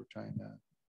centers we're trying to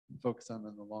focus on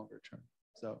in the longer term.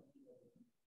 So,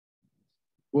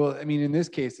 well, I mean, in this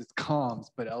case, it's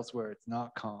comms, but elsewhere it's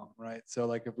not comm, right? So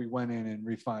like if we went in and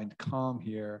refined comm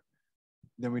here,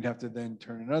 then we'd have to then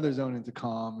turn another zone into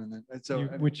comm, and then so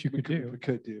which you could do. We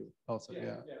could do also, yeah. I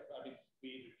mean, we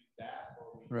either do that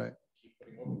or we Right. keep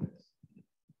putting overlays.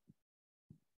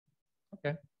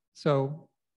 Okay, so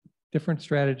different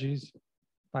strategies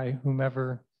by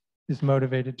whomever is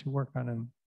motivated to work on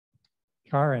them.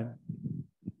 Karen.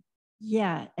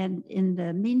 Yeah, and in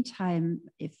the meantime,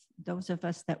 if those of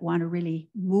us that want to really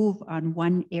move on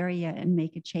one area and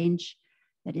make a change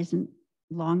that isn't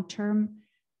long-term,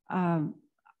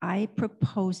 I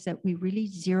propose that we really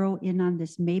zero in on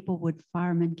this Maplewood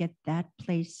Farm and get that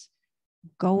place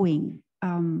going.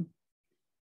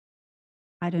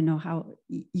 I don't know how,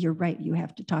 you're right, you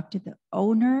have to talk to the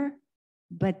owner,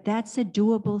 but that's a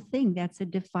doable thing. That's a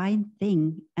defined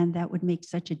thing. And that would make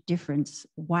such a difference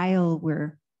while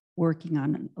we're working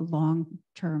on a long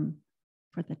term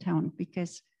for the town,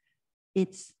 because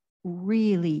it's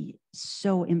really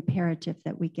so imperative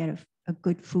that we get a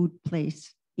good food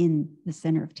place in the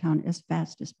center of town as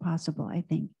fast as possible, I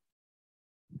think.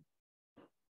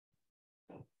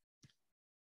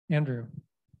 Andrew.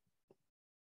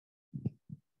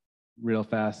 Real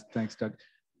fast. Thanks, Doug.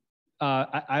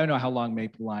 I don't know how long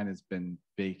Maple Line has been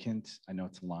vacant. I know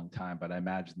it's a long time, but I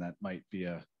imagine that might be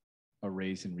a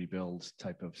raise and rebuild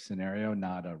type of scenario,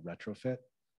 not a retrofit.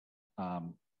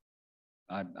 I'm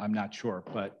not sure,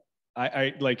 but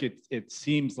I like it. It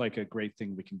seems like a great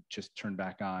thing we can just turn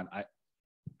back on. I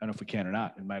don't know if we can or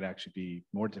not. It might actually be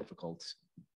more difficult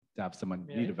to have someone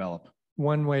redevelop.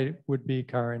 One way would be,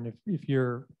 Karen, if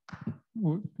you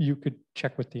could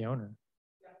check with the owner.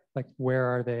 Like, where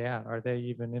are they at? Are they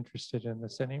even interested in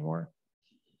this anymore?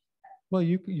 Well,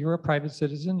 you're a private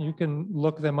citizen. You can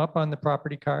look them up on the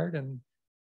property card, and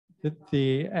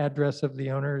the address of the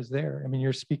owner is there. I mean,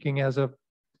 you're speaking as a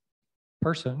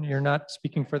person. You're not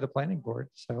speaking for the planning board.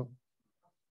 So,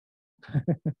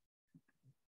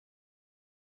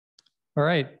 all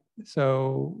right.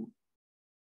 So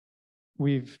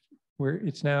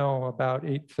it's now about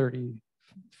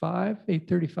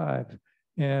 8:35,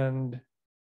 and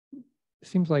it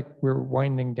seems like we're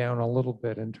winding down a little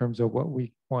bit in terms of what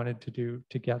we wanted to do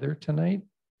together tonight.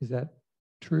 Is that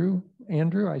true,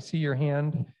 Andrew? I see your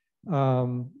hand.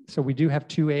 So we do have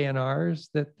 2 A&Rs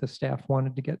that the staff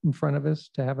wanted to get in front of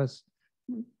us to have us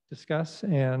discuss.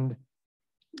 And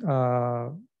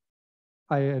I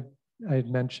had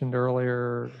mentioned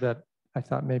earlier that I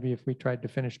thought maybe if we tried to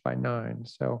finish by 9.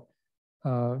 So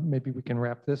maybe we can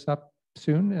wrap this up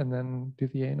soon and then do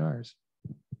the A&Rs.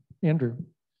 Andrew.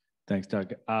 Thanks,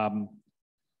 Doug.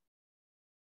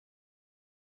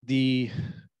 The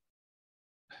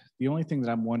only thing that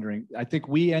I'm wondering, I think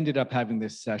we ended up having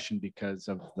this session because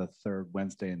of the 3rd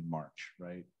Wednesday in March,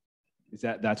 right?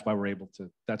 That's why we're able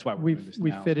to, that's why we're doing this we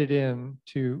now. fit it in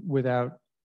without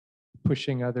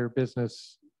pushing other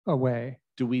business away.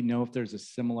 Do we know if there's a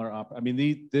similar I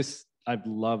mean, I've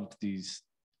loved these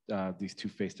 2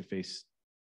 face-to-face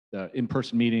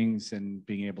in-person meetings and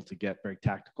being able to get very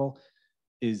tactical.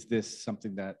 Is this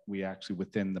something that we actually,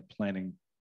 within the planning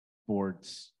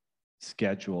board's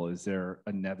schedule, is there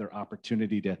another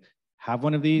opportunity to have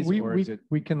one of these?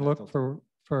 We can look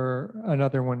for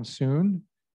another one soon.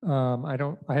 I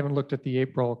haven't looked at the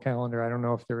April calendar. I don't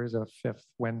know if there is a 5th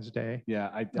Wednesday. Yeah,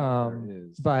 I doubt there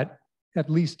is. But at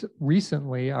least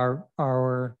recently,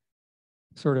 our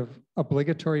sort of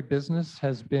obligatory business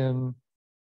has been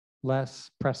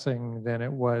less pressing than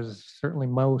it was certainly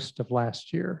most of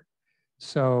last year.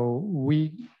 So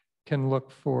we can look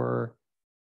for,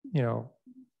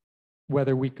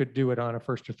 whether we could do it on a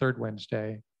 1st or 3rd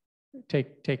Wednesday,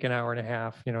 take an hour and a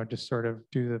half, just sort of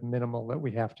do the minimal that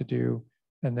we have to do,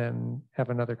 and then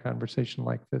have another conversation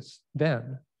like this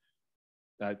then.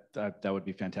 That would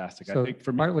be fantastic. So I think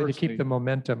for me partly to keep personally, the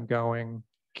momentum going.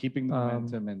 keeping the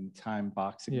momentum and time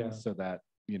boxing this so that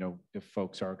you know, if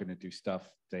folks are going to do stuff,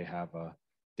 they have a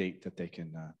date that they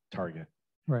can target.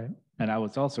 Right. And I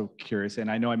was also curious, and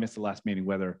I know I missed the last meeting,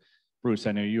 whether, Bruce,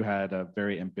 I know you had a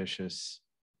very ambitious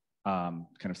kind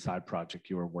of side project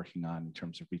you were working on in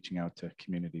terms of reaching out to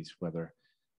communities, whether,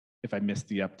 if I missed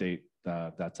the update,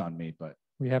 that's on me, but.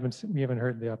 We haven't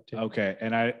heard the update. Okay,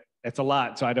 and it's a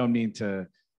lot, so I don't mean to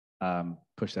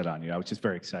push that on you. I was just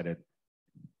very excited.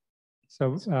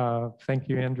 So thank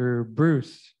you, Andrew.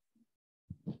 Bruce.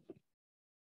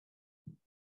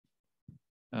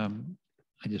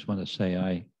 I just want to say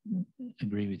I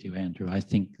agree with you, Andrew. I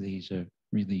think these are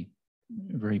really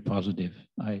very positive.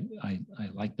 I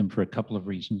like them for a couple of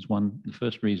reasons. One, the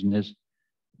first reason is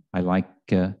I like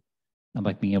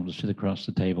being able to sit across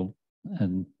the table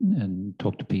and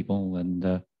talk to people,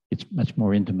 and it's much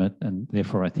more intimate, and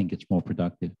therefore I think it's more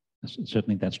productive.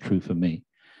 Certainly that's true for me.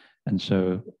 And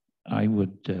so I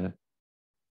would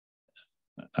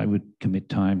commit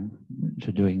time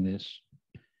to doing this.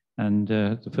 And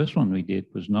the first one we did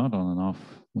was not on and off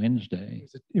Wednesday.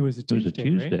 It was a Tuesday.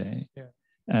 Right? Yeah.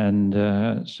 And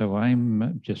so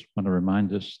I'm just want to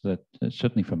remind us that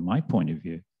certainly from my point of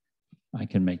view, I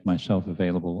can make myself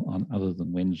available on other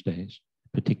than Wednesdays,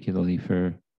 particularly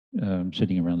for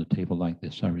sitting around the table like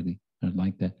this. I really don't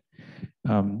like that.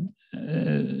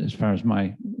 As far as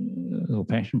my little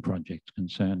passion project is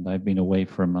concerned, I've been away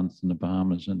for a month in the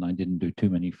Bahamas and I didn't do too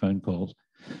many phone calls.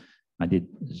 I did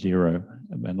 0.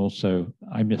 And also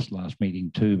I missed last meeting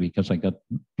too, because I got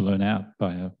blown out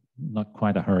by not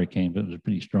quite a hurricane, but it was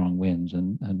pretty strong winds.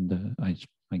 And I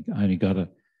only got the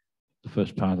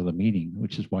first part of the meeting,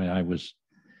 which is why I was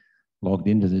logged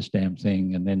into this damn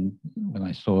thing. And then when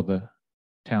I saw the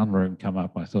town room come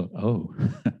up, I thought, oh,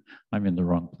 I'm in the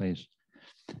wrong place.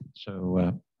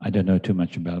 So I don't know too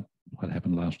much about what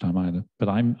happened last time either, but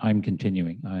I'm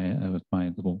continuing. With my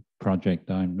little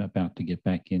project, I'm about to get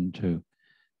back into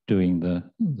doing the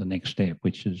next step,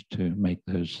 which is to make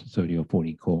those 30 or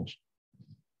 40 calls.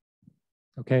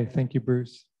 Okay, thank you,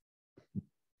 Bruce.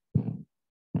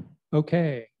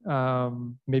 Okay,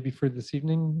 maybe for this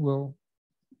evening, we'll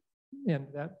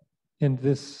end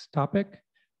this topic.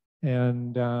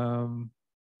 And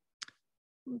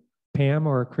Pam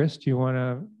or Chris, do you want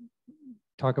to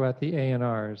talk about the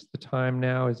A&Rs? The time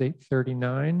now is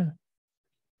 8:39.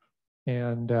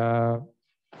 And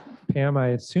Pam, I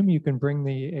assume you can bring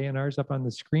the A&Rs up on the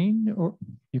screen, or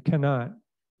you cannot?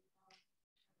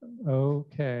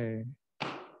 Okay.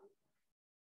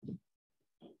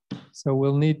 So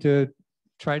we'll need to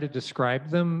try to describe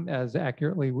them as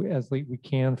accurately as we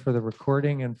can for the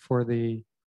recording and for the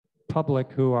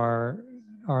public who are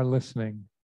listening.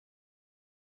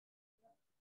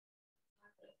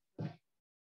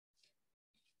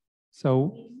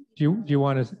 So do you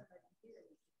want to?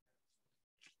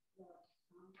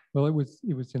 Well, it was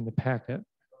in the packet.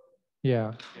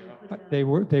 Yeah, they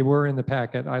were in the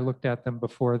packet. I looked at them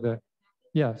before the.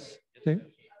 Yes, they're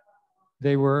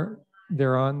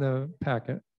on the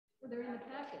packet. Well, they're in the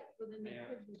packet, so then they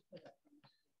could be put up.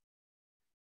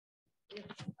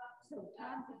 So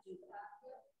Tom could do that.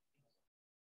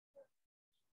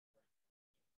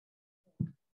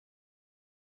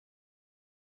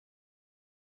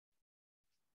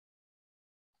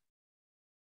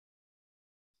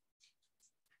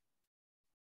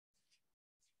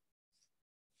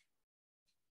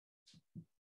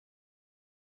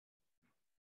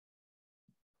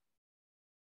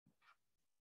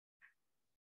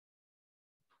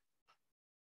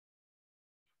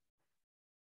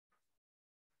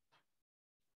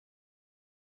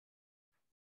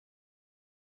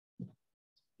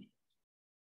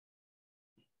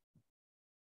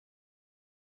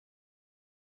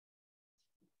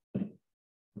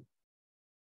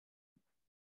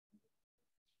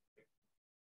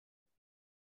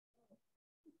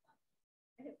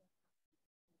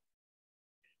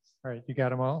 All right, you got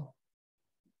them all?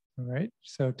 All right,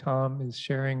 so Tom is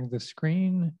sharing the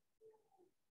screen.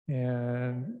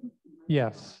 And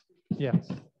yes.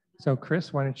 So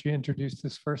Chris, why don't you introduce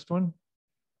this first one?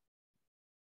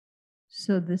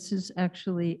 So this is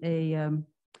actually a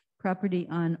property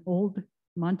on Old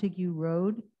Montague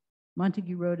Road.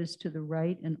 Montague Road is to the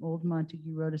right and Old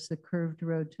Montague Road is the curved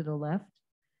road to the left.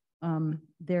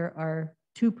 There are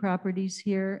 2 properties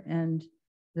here, and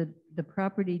the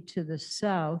property to the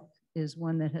south is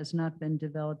one that has not been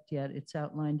developed yet. It's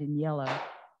outlined in yellow.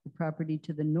 The property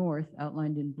to the north,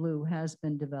 outlined in blue, has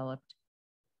been developed.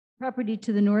 Property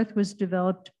to the north was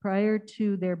developed prior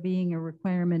to there being a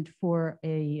requirement for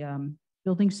a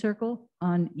building circle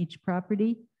on each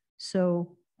property.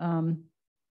 So the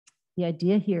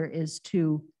idea here is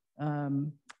to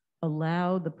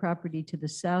allow the property to the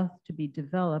south to be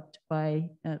developed by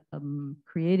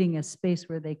creating a space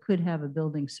where they could have a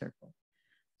building circle.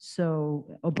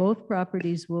 So both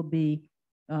properties will be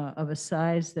of a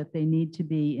size that they need to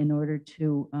be in order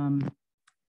to,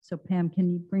 so Pam,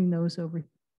 can you bring those over?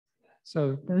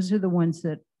 So Those are the ones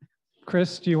that,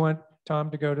 Chris, do you want Tom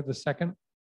to go to the second?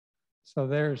 So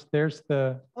there's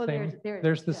the Oh, same, there-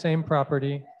 there's the yeah. same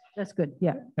property, that's good,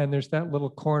 yeah. and there's that little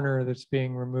corner that's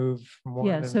being removed from one.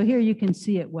 Yeah, and- so here you can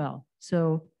see it well.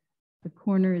 So the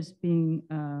corner is being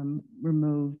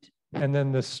removed. And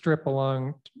then the strip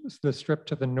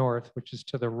to the north, which is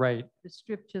to the right, The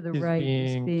strip to the is right is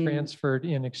being being, transferred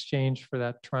in exchange for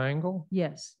that triangle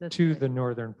yes, that's to right. the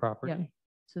northern property.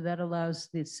 So that allows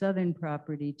the southern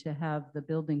property to have the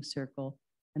building circle,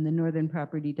 and the northern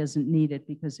property doesn't need it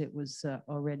because it was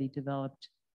already developed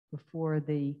before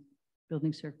the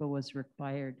building circle was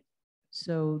required.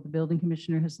 So the building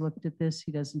commissioner has looked at this.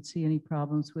 He doesn't see any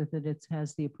problems with it. It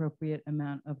has the appropriate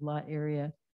amount of lot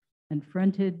area and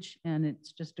frontage, and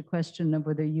it's just a question of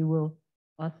whether you will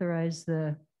authorize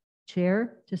the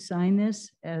chair to sign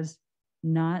this as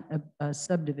not a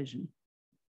subdivision.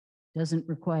 Doesn't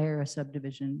require a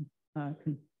subdivision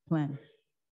plan.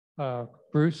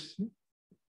 Bruce,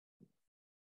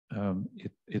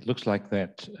 It looks like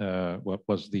that what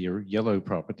was the yellow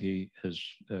property is,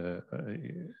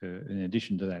 in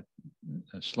addition to that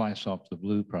slice off the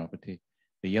blue property,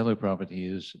 the yellow property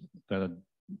is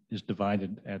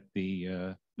divided at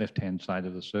the left-hand side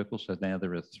of the circle. So now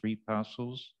there are 3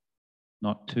 parcels,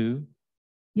 not 2.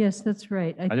 Yes, that's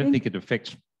right. I don't think it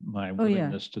affects my Oh, yeah.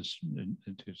 willingness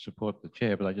to support the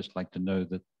chair, but I just like to know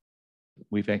that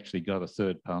we've actually got a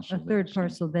third parcel. A there, third so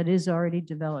parcel that is already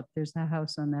developed. There's a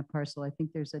house on that parcel. I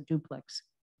think there's a duplex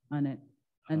on it.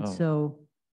 And Oh. so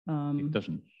It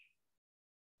doesn't.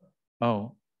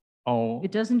 Oh,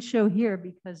 it doesn't show here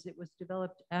because it was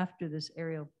developed after this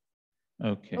aerial.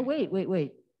 okay. Oh,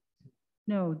 wait.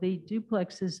 No, the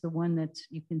duplex is the one that's,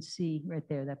 you can see right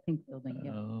there, that pink building.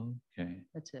 Yeah, Okay,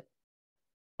 that's it.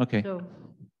 okay. So do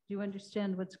you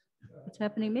understand what's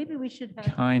happening? Maybe we should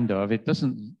have, Kind of. It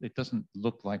doesn't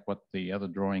look like what the other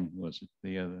drawing was.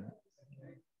 The other,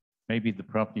 maybe the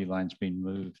property line's been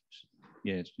moved.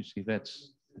 Yes, you see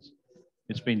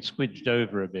it's been squidged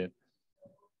over a bit.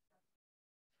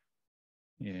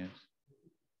 Yes.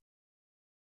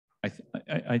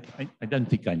 I don't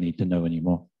think I need to know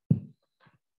anymore.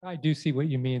 I do see what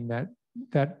you mean,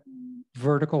 that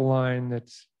vertical line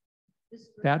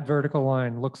that vertical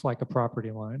line looks like a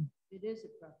property line. it is a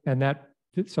property.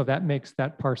 And so that makes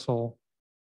that parcel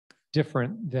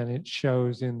different than it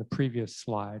shows in the previous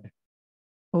slide.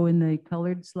 Oh, in the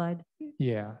colored slide?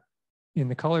 Yeah. In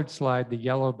the colored slide, the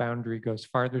yellow boundary goes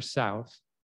farther south.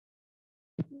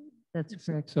 That's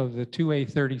correct. So the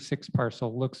 2A36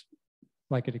 parcel looks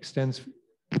like it extends.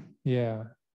 Yeah.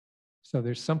 So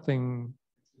there's something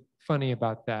funny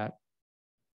about that.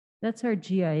 That's our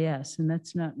GIS, and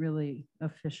that's not really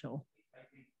official.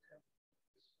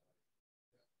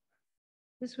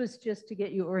 This was just to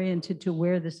get you oriented to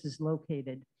where this is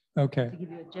located, Okay. to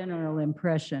give you a general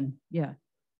impression. Yeah.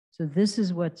 So this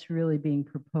is what's really being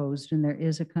proposed, and there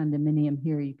is a condominium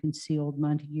here. You can see Old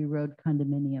Montague Road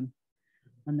condominium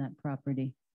on that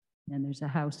property, and there's a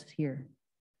house here.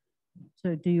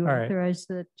 So do you All right. authorize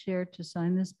the chair to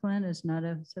sign this plan as not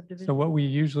a subdivision? So what we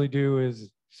usually do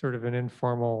is sort of an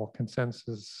informal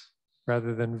consensus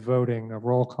rather than voting, a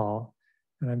roll call.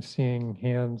 And I'm seeing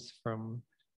hands from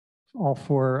all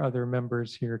 4 other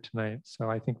members here tonight. So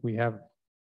I think we have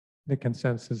the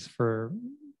consensus for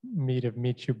me to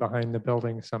meet you behind the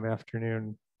building some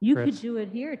afternoon. You Chris. could do it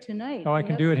here tonight. Oh, I We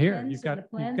can have do it the here. plans You've and got- the you've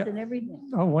plans got- and everything.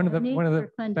 Oh, one of No the need for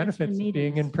clandestine benefits of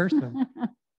being in meetings. person.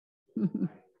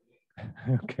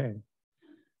 Okay.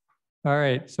 All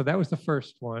right, so that was the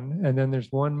first one. And then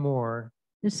there's one more.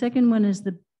 The second one is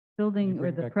the building or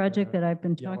bring the back project the that I've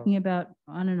been yellow. talking about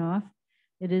on and off.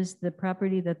 It is the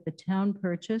property that the town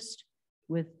purchased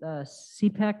with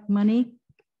CPAC money.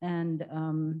 And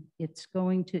it's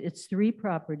 3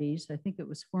 properties. I think it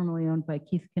was formerly owned by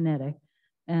Keith Kinetic.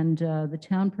 And the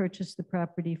town purchased the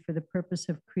property for the purpose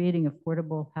of creating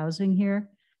affordable housing here.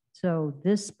 So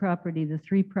this property, the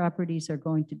 3 properties are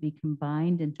going to be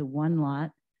combined into one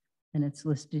lot. And it's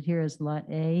listed here as Lot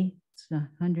A. It's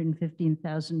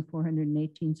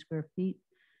 115,418 square feet.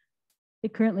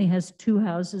 It currently has 2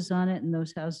 houses on it, and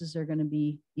those houses are going to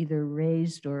be either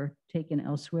raised or taken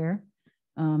elsewhere.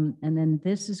 And then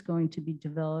this is going to be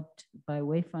developed by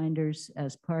Wayfinders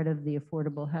as part of the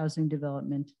affordable housing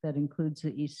development that includes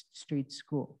the East Street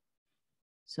School.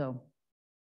 So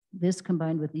this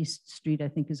combined with East Street, I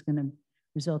think, is going to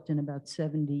result in about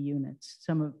 70 units,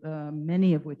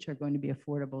 many of which are going to be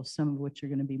affordable, some of which are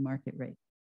going to be market rate.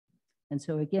 And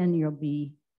so again, you'll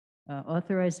be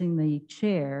authorizing the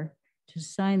chair to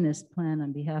sign this plan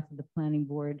on behalf of the planning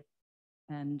board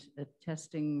and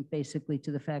attesting basically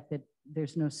to the fact that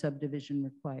there's no subdivision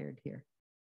required here.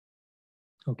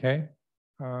 Okay.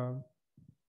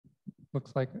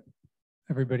 Looks like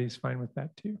everybody's fine with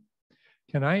that too.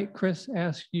 Can I, Chris,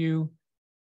 ask you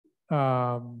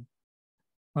on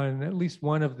at least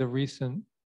one of the recent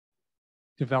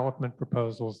development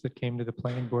proposals that came to the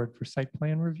planning board for site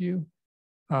plan review?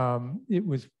 It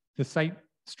was the site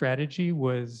strategy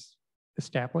was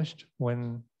established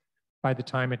by the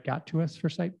time it got to us for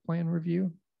site plan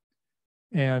review.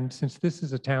 And since this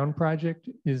is a town project,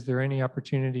 is there any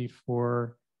opportunity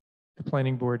for the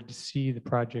planning board to see the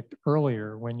project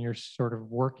earlier when you're sort of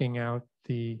working out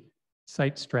the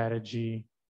site strategy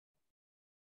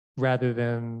rather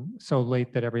than so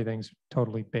late that everything's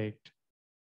totally baked?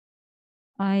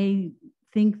 I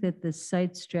think that the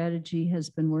site strategy has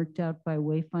been worked out by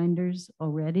wayfinders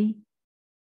already.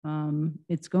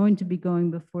 It's going to be going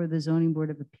before the Zoning Board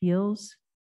of Appeals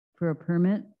for a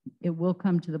permit. It will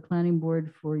come to the planning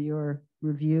board for your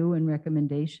review and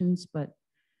recommendations, but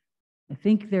I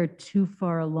think they're too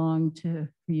far along for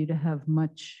you to have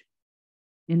much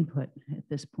input at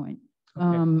this point.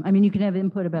 Okay. I mean, you can have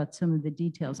input about some of the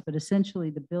details, but essentially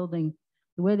the building,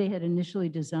 the way they had initially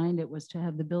designed it was to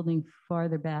have the building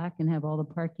farther back and have all the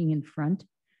parking in front.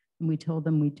 And we told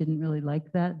them we didn't really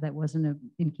like that. That wasn't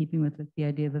in keeping with the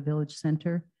idea of a village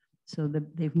center. So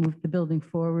they've moved the building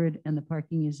forward and the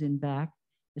parking is in back.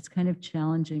 It's kind of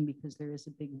challenging because there is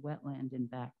a big wetland in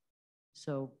back.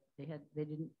 So they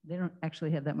don't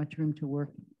actually have that much room to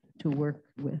work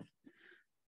with.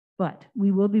 But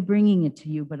we will be bringing it to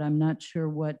you, but I'm not sure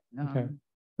what. Okay.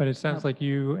 But it sounds like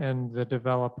you and the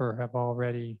developer have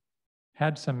already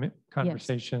had some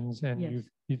conversations, and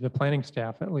Yes. the planning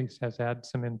staff at least has had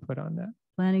some input on that.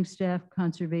 Planning staff,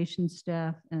 conservation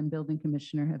staff, and building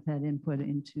commissioner have had input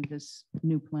into this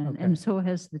new plan. Okay. And so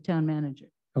has the town manager,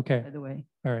 Okay. by the way.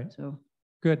 All right. So,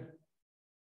 Good.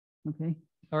 okay.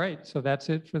 All right. So that's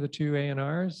it for the two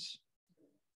A&Rs.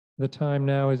 The time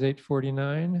now is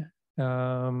 8:49.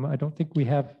 I don't think we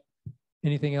have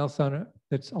anything else on it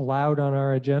that's allowed on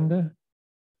our agenda.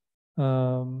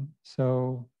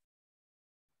 So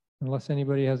unless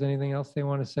anybody has anything else they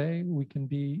want to say, we can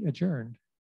be adjourned.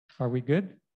 Are we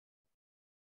good?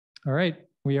 All right,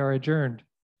 we are adjourned.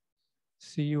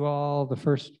 See you all the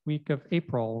first week of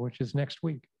April, which is next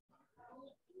week.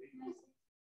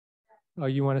 Oh,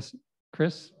 you want to,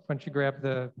 Chris, why don't you grab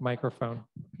the microphone?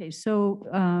 Okay, so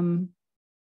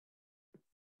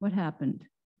what happened?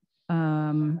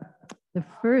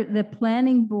 The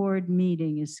planning board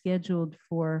meeting is scheduled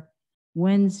for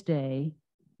Wednesday,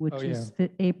 which Oh, is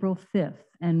April 5th.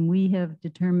 And we have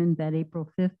determined that April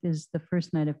 5th is the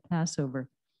first night of Passover.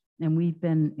 And we've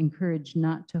been encouraged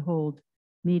not to hold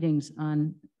meetings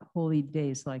on holy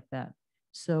days like that.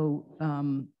 So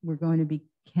we're going to be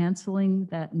canceling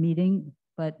that meeting,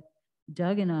 but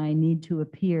Doug and I need to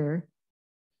appear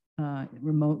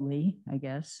remotely, I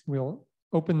guess. We'll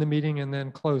open the meeting and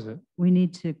then close it. We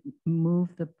need to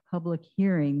move the public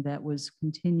hearing that was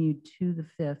continued to the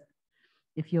 5th.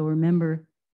 If you'll remember,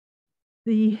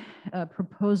 the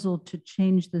proposal to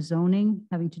change the zoning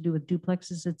having to do with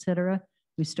duplexes, et cetera,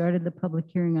 we started the public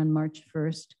hearing on March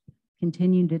 1st,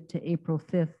 continued it to April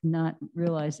 5th, not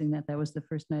realizing that that was the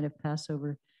first night of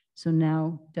Passover. So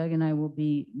now Doug and I will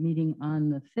be meeting on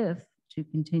the 5th to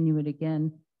continue it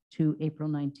again to April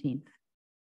 19th.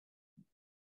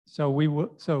 So we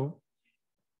will, so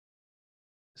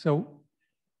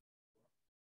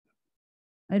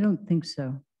I don't think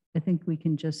so. I think we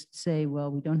can just say,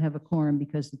 well, we don't have a quorum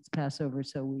because it's Passover,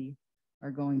 so we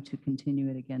are going to continue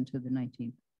it again to the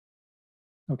 19th.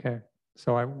 okay.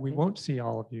 So we won't see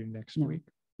all of you next No. week.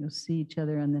 You'll see each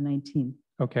other on the 19th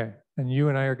Okay. And you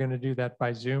and I are going to do that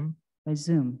by Zoom? by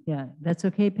Zoom. Yeah, that's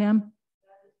okay, Pam?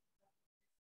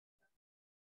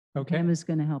 Okay. Pam is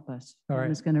going to help us. All Pam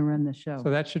right. is going to run the show. So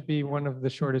that should be one of the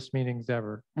shortest meetings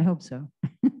ever. I hope so.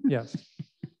 Yes.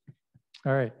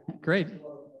 All right, great.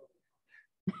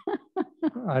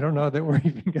 I don't know that we're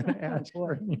even going to ask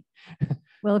for any.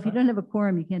 Well, if you don't have a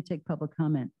quorum, you can't take public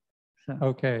comment. So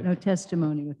Okay, no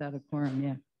testimony without a quorum,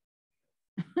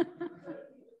 yeah.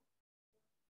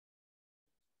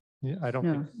 yeah, I don't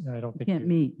No, think You can't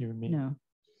meet, you and me no.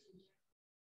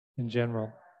 in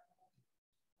general.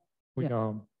 We Yeah. go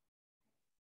home.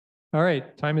 All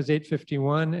right, time is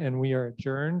 8:51 and we are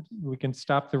adjourned. We can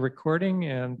stop the recording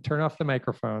and turn off the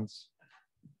microphones.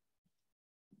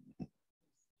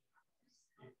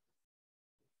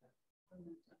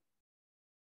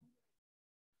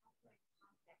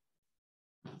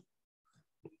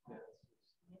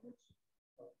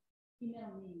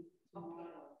 Email me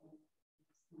tomorrow.